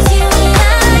 'Cause you and I,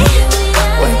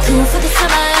 we're cool for the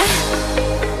summer.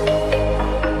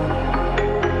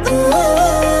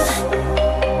 Ooh,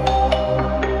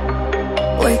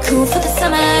 we're cool for the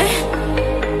summer.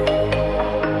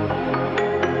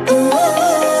 Ooh.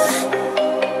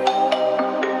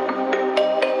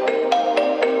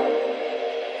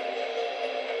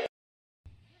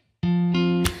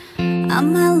 I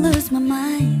might lose my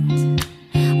mind,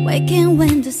 waking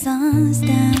when the sun's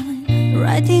down,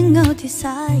 writing all these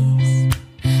eyes,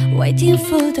 waiting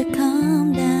for the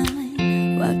calm down.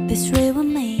 Walk this way with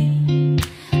me,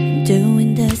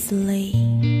 doing this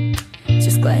late,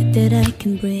 just glad that I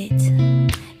can breathe.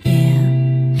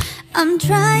 Yeah, I'm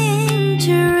trying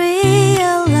to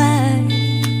realize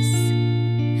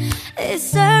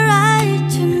it's alright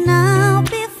to now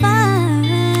be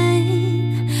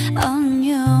fine on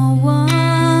your wall.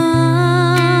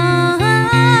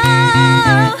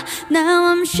 Now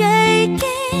I'm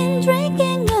shaking,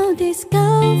 drinking all this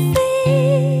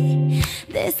coffee.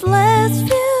 This last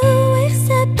few weeks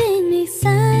have been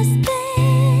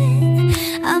exhausting.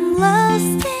 I'm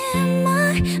lost in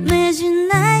my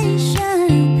imagination,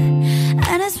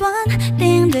 and it's one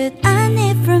thing that I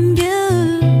need from you.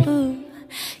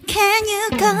 Can you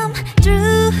come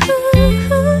through?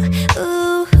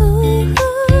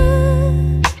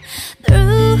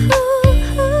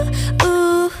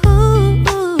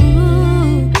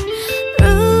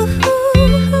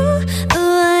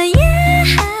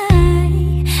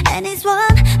 And it's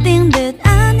one thing that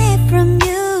I need from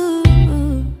you.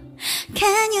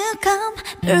 Can you come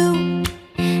through?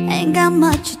 Ain't got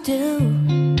much to do.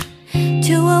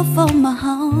 2:04 my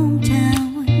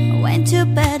hometown. Went to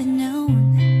bed at noon.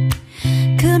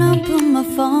 Couldn't put my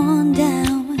phone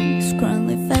down.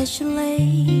 Scrolling facially,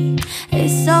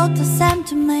 it's all the same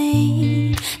to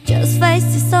me. Just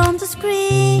faces on the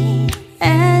screen.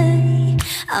 Hey,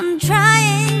 I'm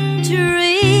trying to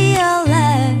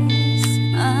realize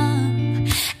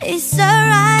it's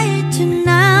alright to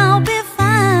now be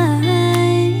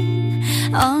fine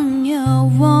on your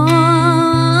wall.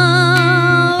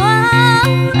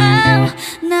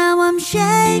 Now I'm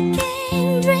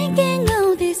shaking, drinking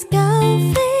all this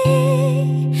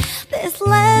coffee. This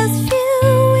last few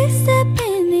weeks have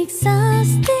been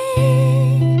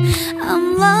exhausting.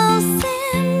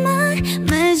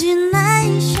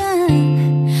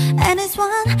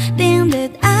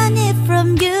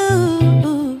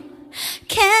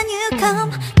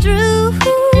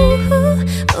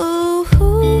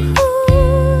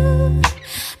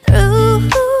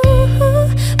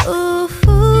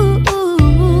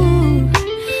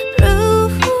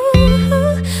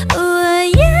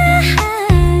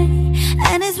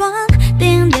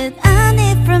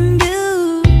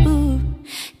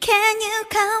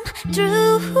 come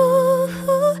through?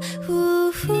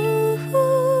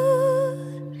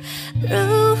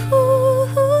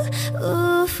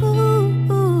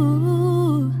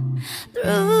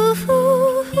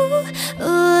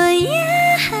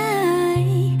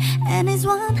 And it's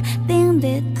one thing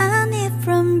that I need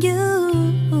from you.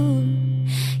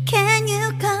 Can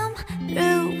you come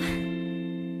through?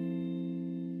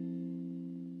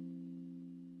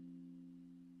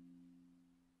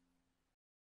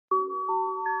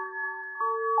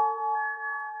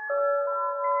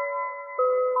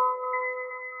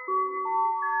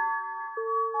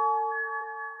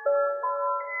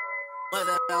 What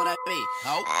the hell that be?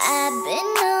 Oh. I've been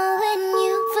knowing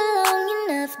you for long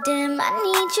enough, damn, I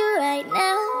need you right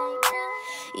now.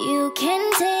 You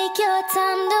can take your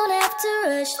time, don't have to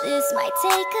rush, this might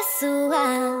take us a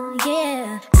while,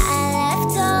 yeah. I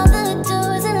left all the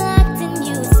doors unlocked and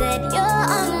you said you're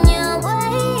on your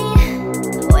way.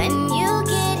 When you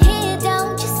get here,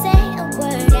 don't you say a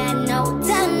word, got no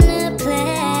time to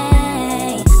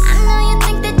play. I know you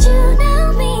think that you know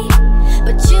me,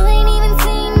 but you ain't even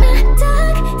seen my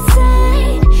dark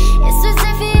side. It's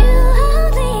reserved for you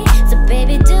only, so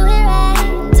baby do it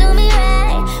right, do me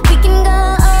right. We can go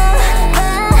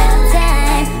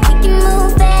overtime, we can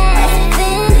move fast,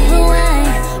 then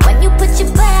rewind. When you put your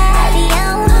body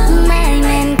on mine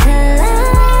and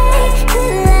collide,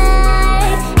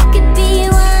 collide. It could be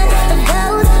one of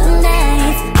those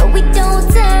nights, but we don't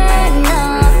turn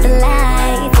off the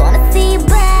lights. Wanna see your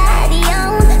body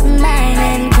on mine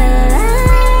and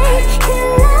collide,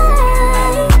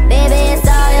 collide. Baby, it's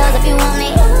all yours if you want me,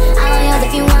 all yours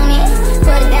if you want me.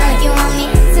 Put it down if you want me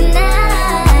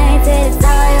tonight. Said it's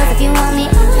all yours if you want me,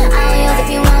 all yours if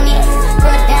you want me.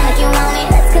 Put it down if you want me,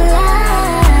 let's collide.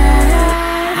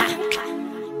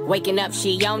 Waking up,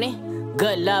 she on it.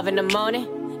 Good love in the morning.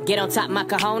 Get on top my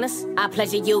cojones. I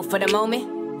pleasure you for the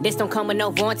moment. This don't come with no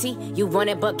warranty. You want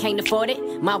it but can't afford it.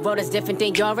 My world is different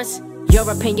than yours. Your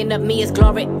opinion of me is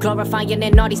glory, glorifying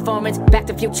in all these formats. Back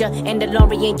to Future and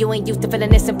DeLorean. You ain't used to feeling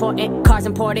this important. Cars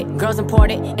imported, girls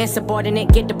imported, insubordinate,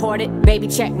 get deported. Baby,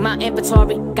 check my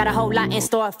inventory. Got a whole lot in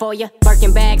store for you.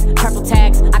 Birkin bags, purple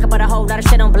tags. I can put a whole lot of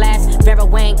shit on blast. Vera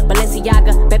Wang,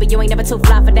 Balenciaga. Baby, you ain't never too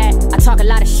fly for that. I talk a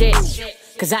lot of shit,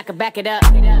 cause I can back it up.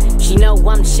 She know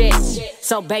I'm shit,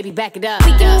 so baby, back it up.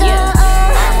 We can go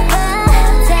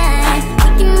overtime, we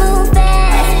can move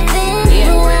fast, then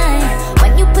rewind.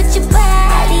 When you put your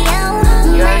body on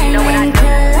mine and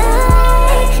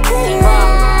collide,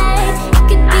 collide. It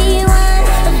could be one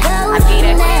of those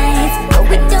nights, but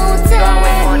we don't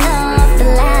turn off the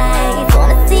lights.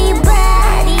 Wanna see your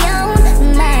body on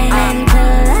mine and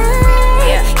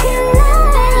collide,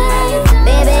 collide.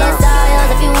 Baby, it's all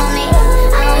yours if you want me,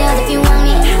 all yours if you want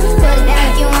me. Put it down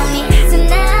if you want me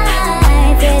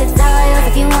tonight. Said it's all yours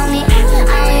if you want me,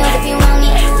 all yours if you want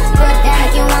me.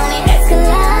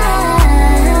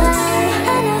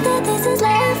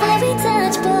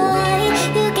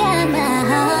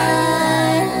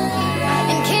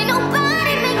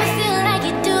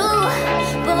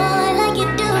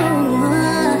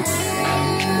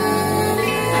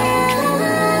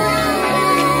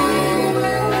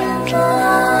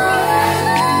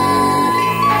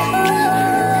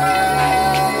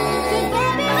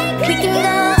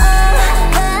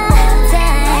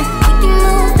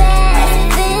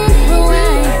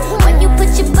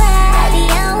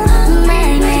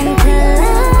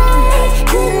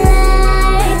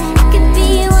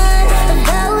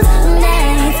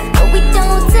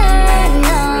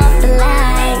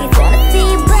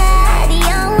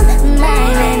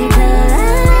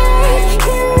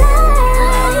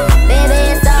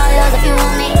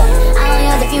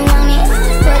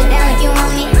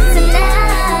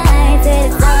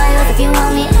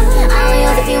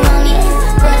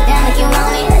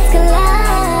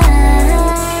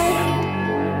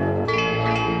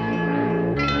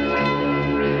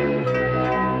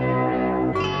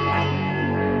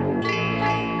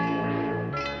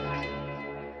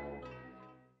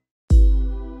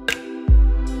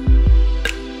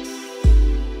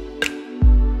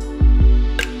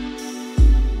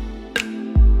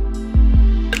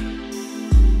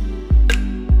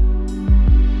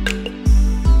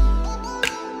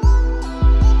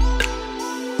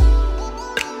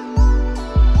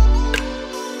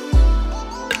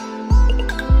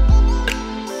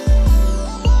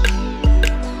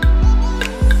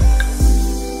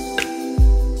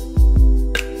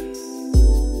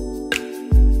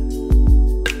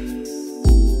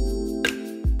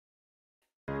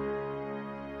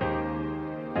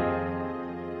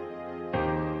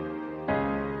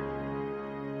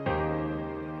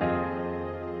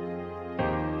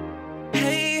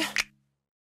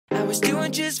 was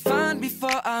doing just fine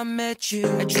before I met you.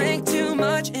 I drank too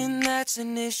much and that's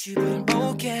an issue, but I'm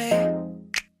okay.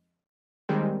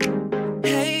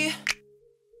 Hey,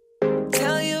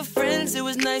 tell your friends it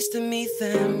was nice to meet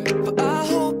them, but I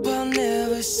hope I'll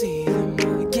never see them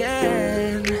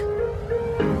again.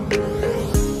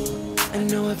 I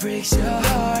know it breaks your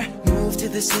heart. Moved to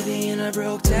the city and I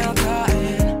broke down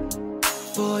crying.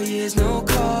 4 years, no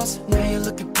calls. Now you're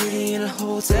looking pretty in a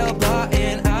hotel bar,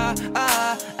 and I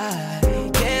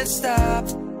can't stop.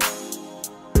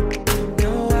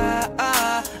 No,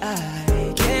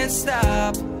 I can't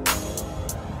stop.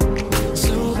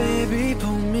 So baby,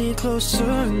 pull me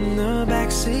closer in the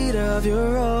backseat of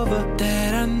your Rover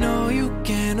that I know you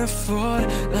can afford,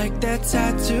 like that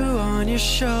tattoo on your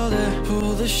shoulder.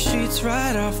 Pull the sheets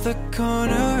right off the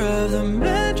corner of the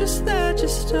mattress that you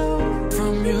stole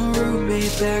from your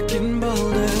roommate back in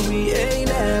Boulder. We ain't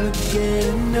ever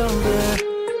getting older.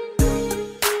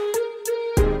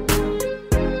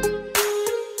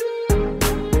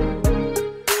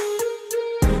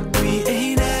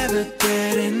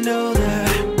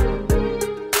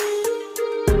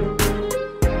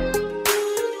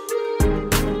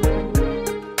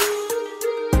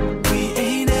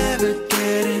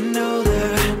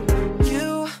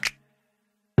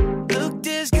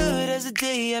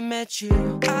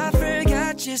 You. I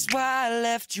forgot just why I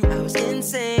left you. I was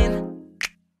insane.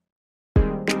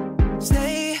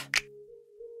 Stay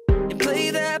and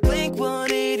play that Blink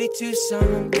 182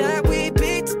 song that we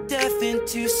beat to death in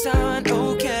Tucson.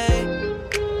 Okay,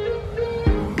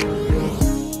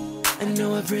 I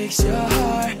know it breaks your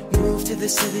heart. Moved to the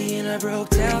city and I broke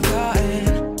down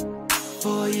crying.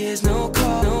 4 years, no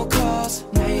calls.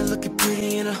 Now you're looking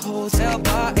pretty in a hotel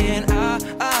bar, and I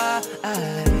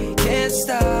can't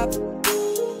stop.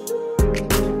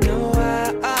 No,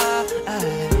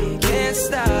 I can't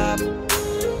stop.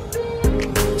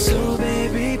 So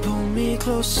baby, pull me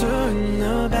closer in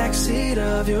the backseat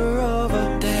of your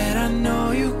Rover that I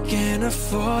know you can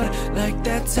afford, like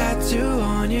that tattoo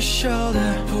on your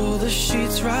shoulder. Pull the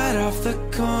sheets right off the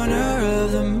corner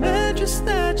of the mattress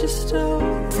that you stole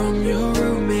from your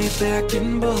roommate back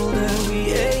in Boulder.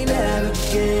 We ain't ever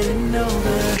getting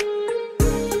older.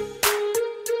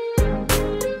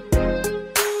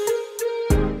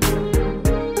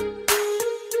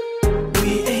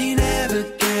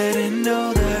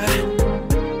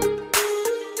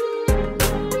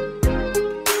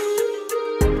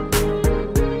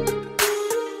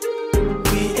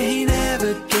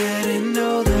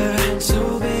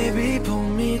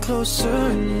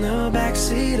 In the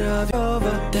backseat of your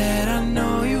Rover that I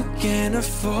know you can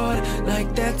afford,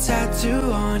 like that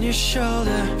tattoo on your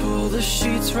shoulder. Pull the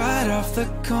sheets right off the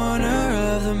corner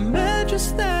of the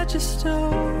mattress that you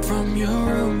stole from your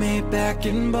roommate back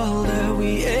in Boulder.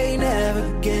 We ain't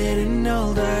ever getting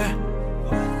older.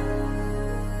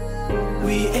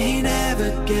 We ain't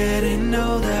ever getting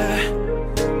older.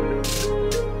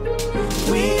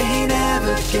 We ain't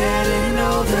ever getting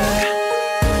older.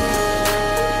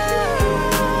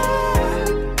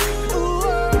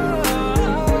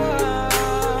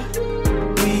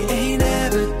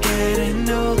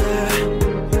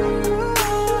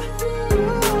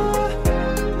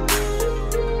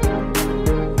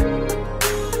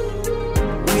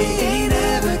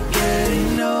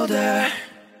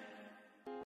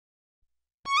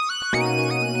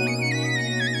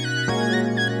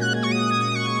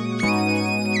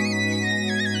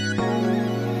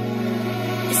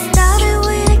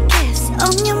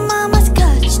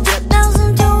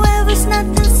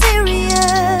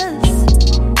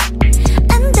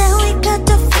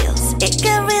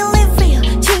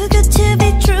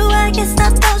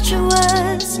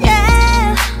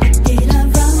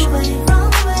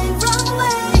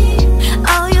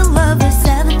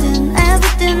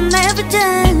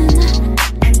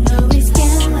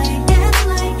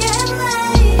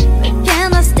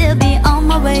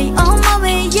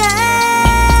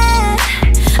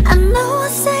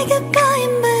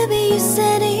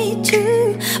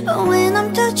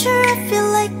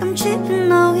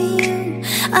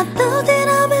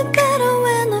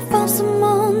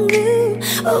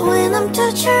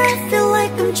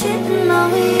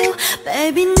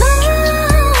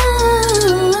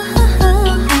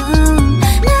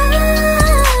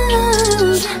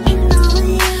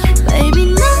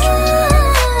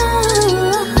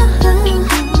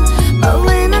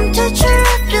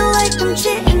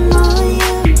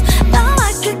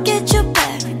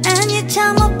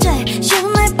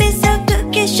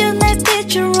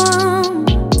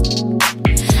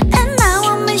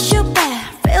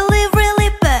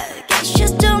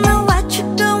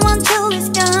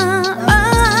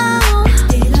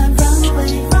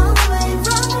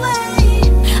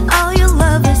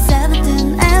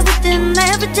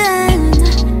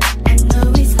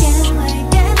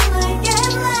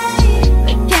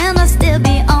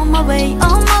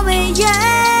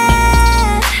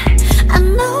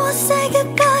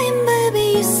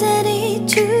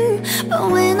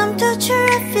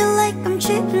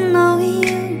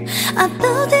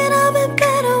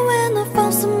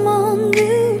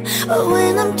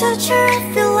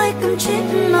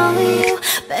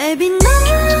 Baby, no.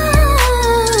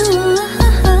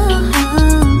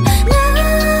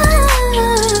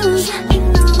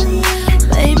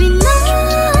 Baby, no.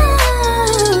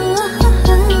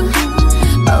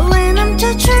 But when I'm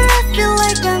touching her, I feel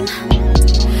like I'm.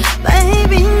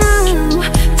 Baby, no.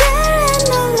 There ain't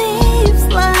no leaves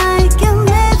like your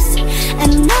lips,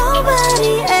 and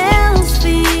nobody else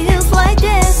feels like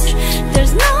this.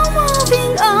 There's no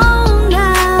moving on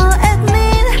now.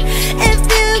 Admit if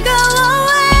you go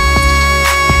away.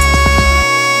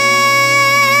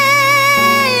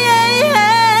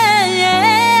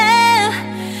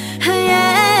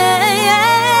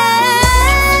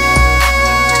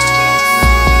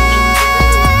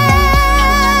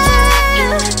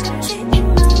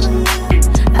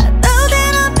 I thought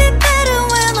that I'd be better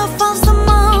when I found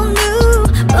someone new,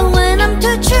 but when I'm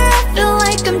touching her, I feel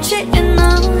like I'm cheating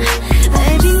on.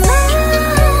 Baby, no.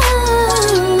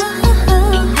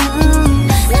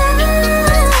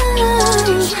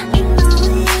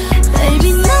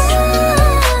 Baby, no.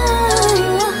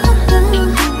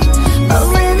 But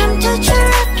when I'm touching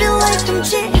her, I feel like I'm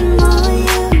cheating on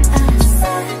you. I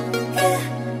said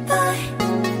goodbye,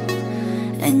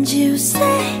 and you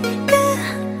say goodbye.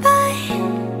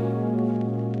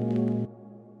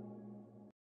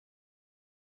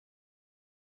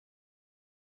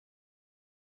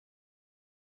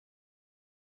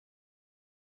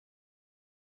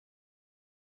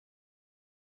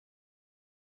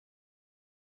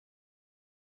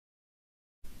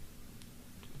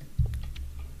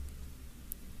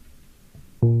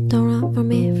 Don't run for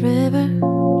me, river.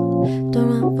 Don't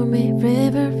run for me,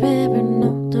 river, river. No,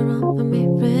 don't run for me,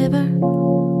 river.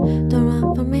 Don't run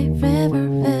for me, river,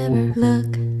 river.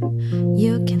 Look,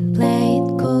 you can play it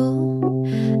cool,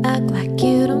 act like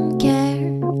you don't care.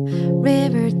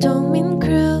 River, don't mean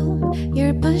cruel.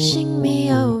 You're pushing me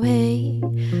away.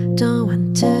 Don't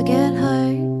want to get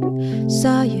hurt,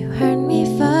 so you hurt me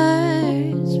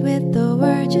first with the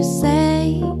words you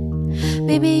say.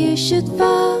 Maybe you should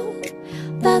fall.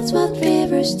 That's what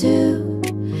rivers do.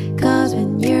 Cause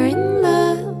when you're in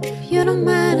love, you don't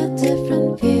mind a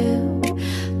different view.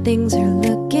 Things are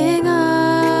looking up.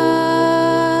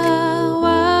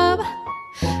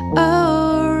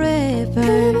 Oh,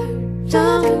 river,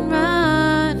 don't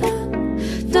run.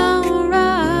 Don't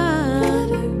run.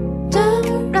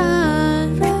 Don't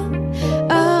run.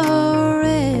 Oh,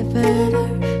 river,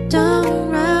 don't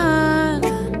run.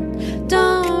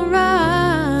 Don't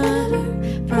run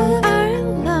from our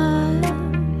love.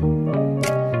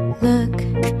 Look,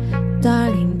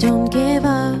 darling, don't give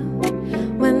up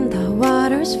when the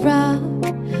water's rough.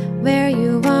 Where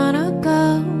you wanna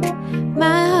go?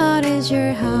 My heart is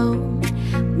your home.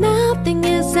 Nothing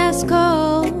is as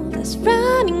cold as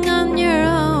running on your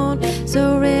own.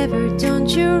 So river, don't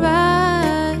you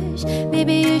rush.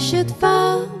 Maybe you should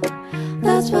fall.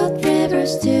 That's what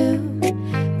rivers do.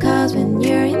 Cause when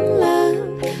you're in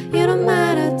love, you don't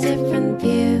mind a different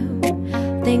view.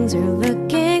 Things are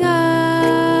looking up.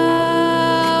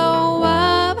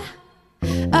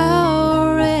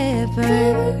 Oh,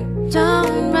 river,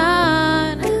 don't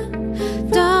run.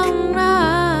 Don't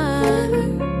run.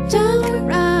 Don't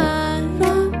run.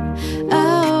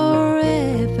 Oh,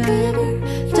 river,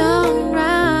 don't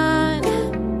run.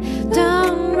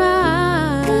 Don't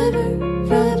run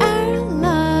from our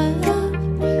love.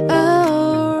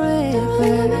 Oh,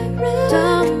 river,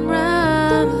 don't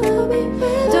run.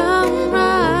 Don't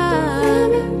run.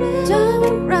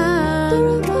 Don't run.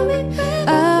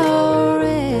 Oh,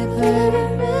 river,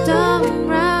 don't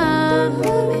run.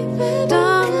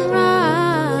 Don't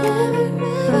run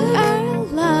from our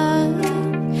love.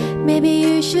 Maybe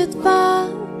you should fall.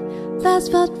 That's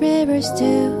what rivers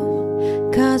do.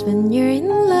 Cause when you're in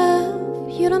love,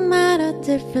 you don't mind a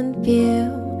different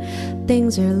view.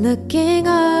 Things are looking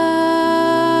up.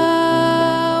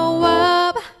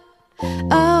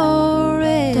 Oh,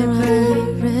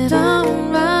 river,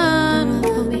 don't run.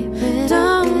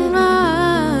 Don't run.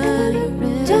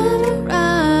 Don't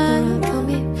run.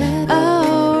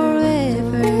 Oh,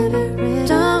 river,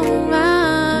 don't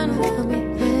run.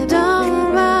 Don't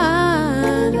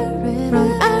run from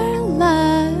our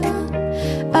love.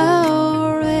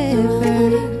 Oh, river,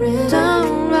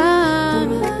 don't run.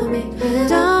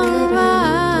 Don't run.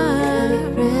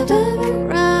 Don't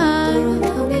run.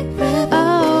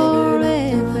 Oh,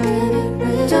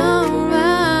 river, don't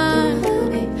run.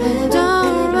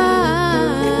 Don't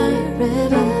run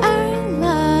from our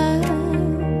love.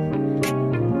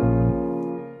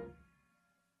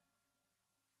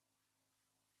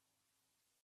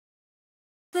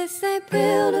 They say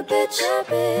build a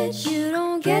bitch, you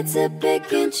don't get to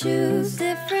pick and choose.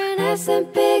 Different ass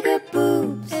and bigger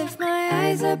boobs. If my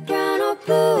eyes are brown or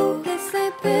blue. This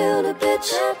ain't build a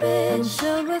bitch. I'm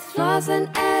filled with flaws and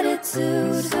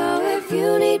attitude. So if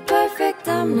you need perfect,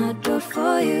 I'm not built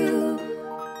for you.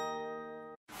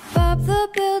 Bob the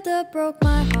Builder broke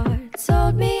my heart,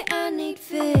 told me I need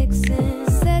fixing.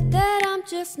 Said that I'm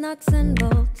just nuts and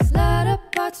bolts, lot of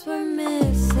parts were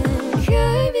missing.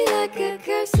 Cured me like a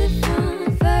curse if I'm a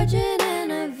virgin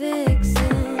and a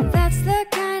vixen. That's the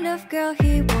kind of girl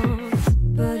he wants,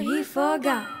 but he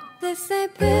forgot. This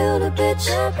ain't build a bitch.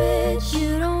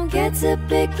 You don't get to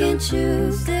pick and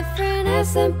choose. Different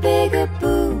ass and bigger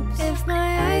boobs. If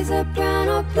my eyes are brown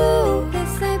or blue,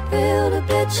 this ain't build a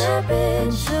bitch.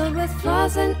 I'm filled with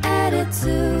flaws and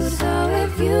attitude. So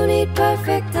if you need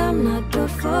perfect, I'm not built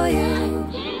for you.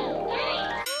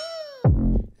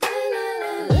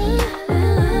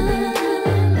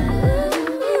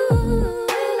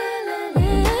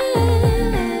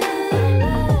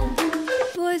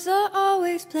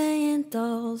 Playing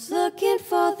dolls, looking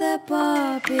for their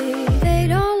Barbie. They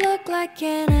don't look like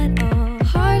Ken at all,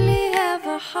 hardly have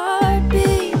a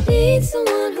heartbeat. Need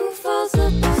someone who falls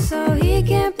apart so he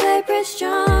can play Prince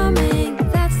Charming.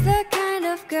 That's the kind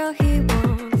of girl he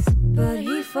wants, but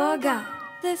he forgot.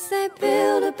 This ain't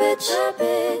build a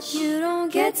bitch. You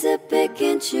don't get to pick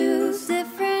and choose.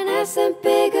 Different ass and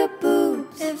bigger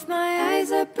boobs. If my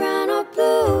eyes are brown or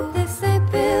blue, this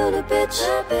ain't build a bitch.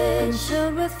 I'm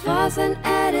filled with flaws and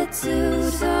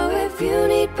attitude. So if you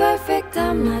need perfect,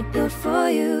 I'm not built for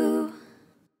you.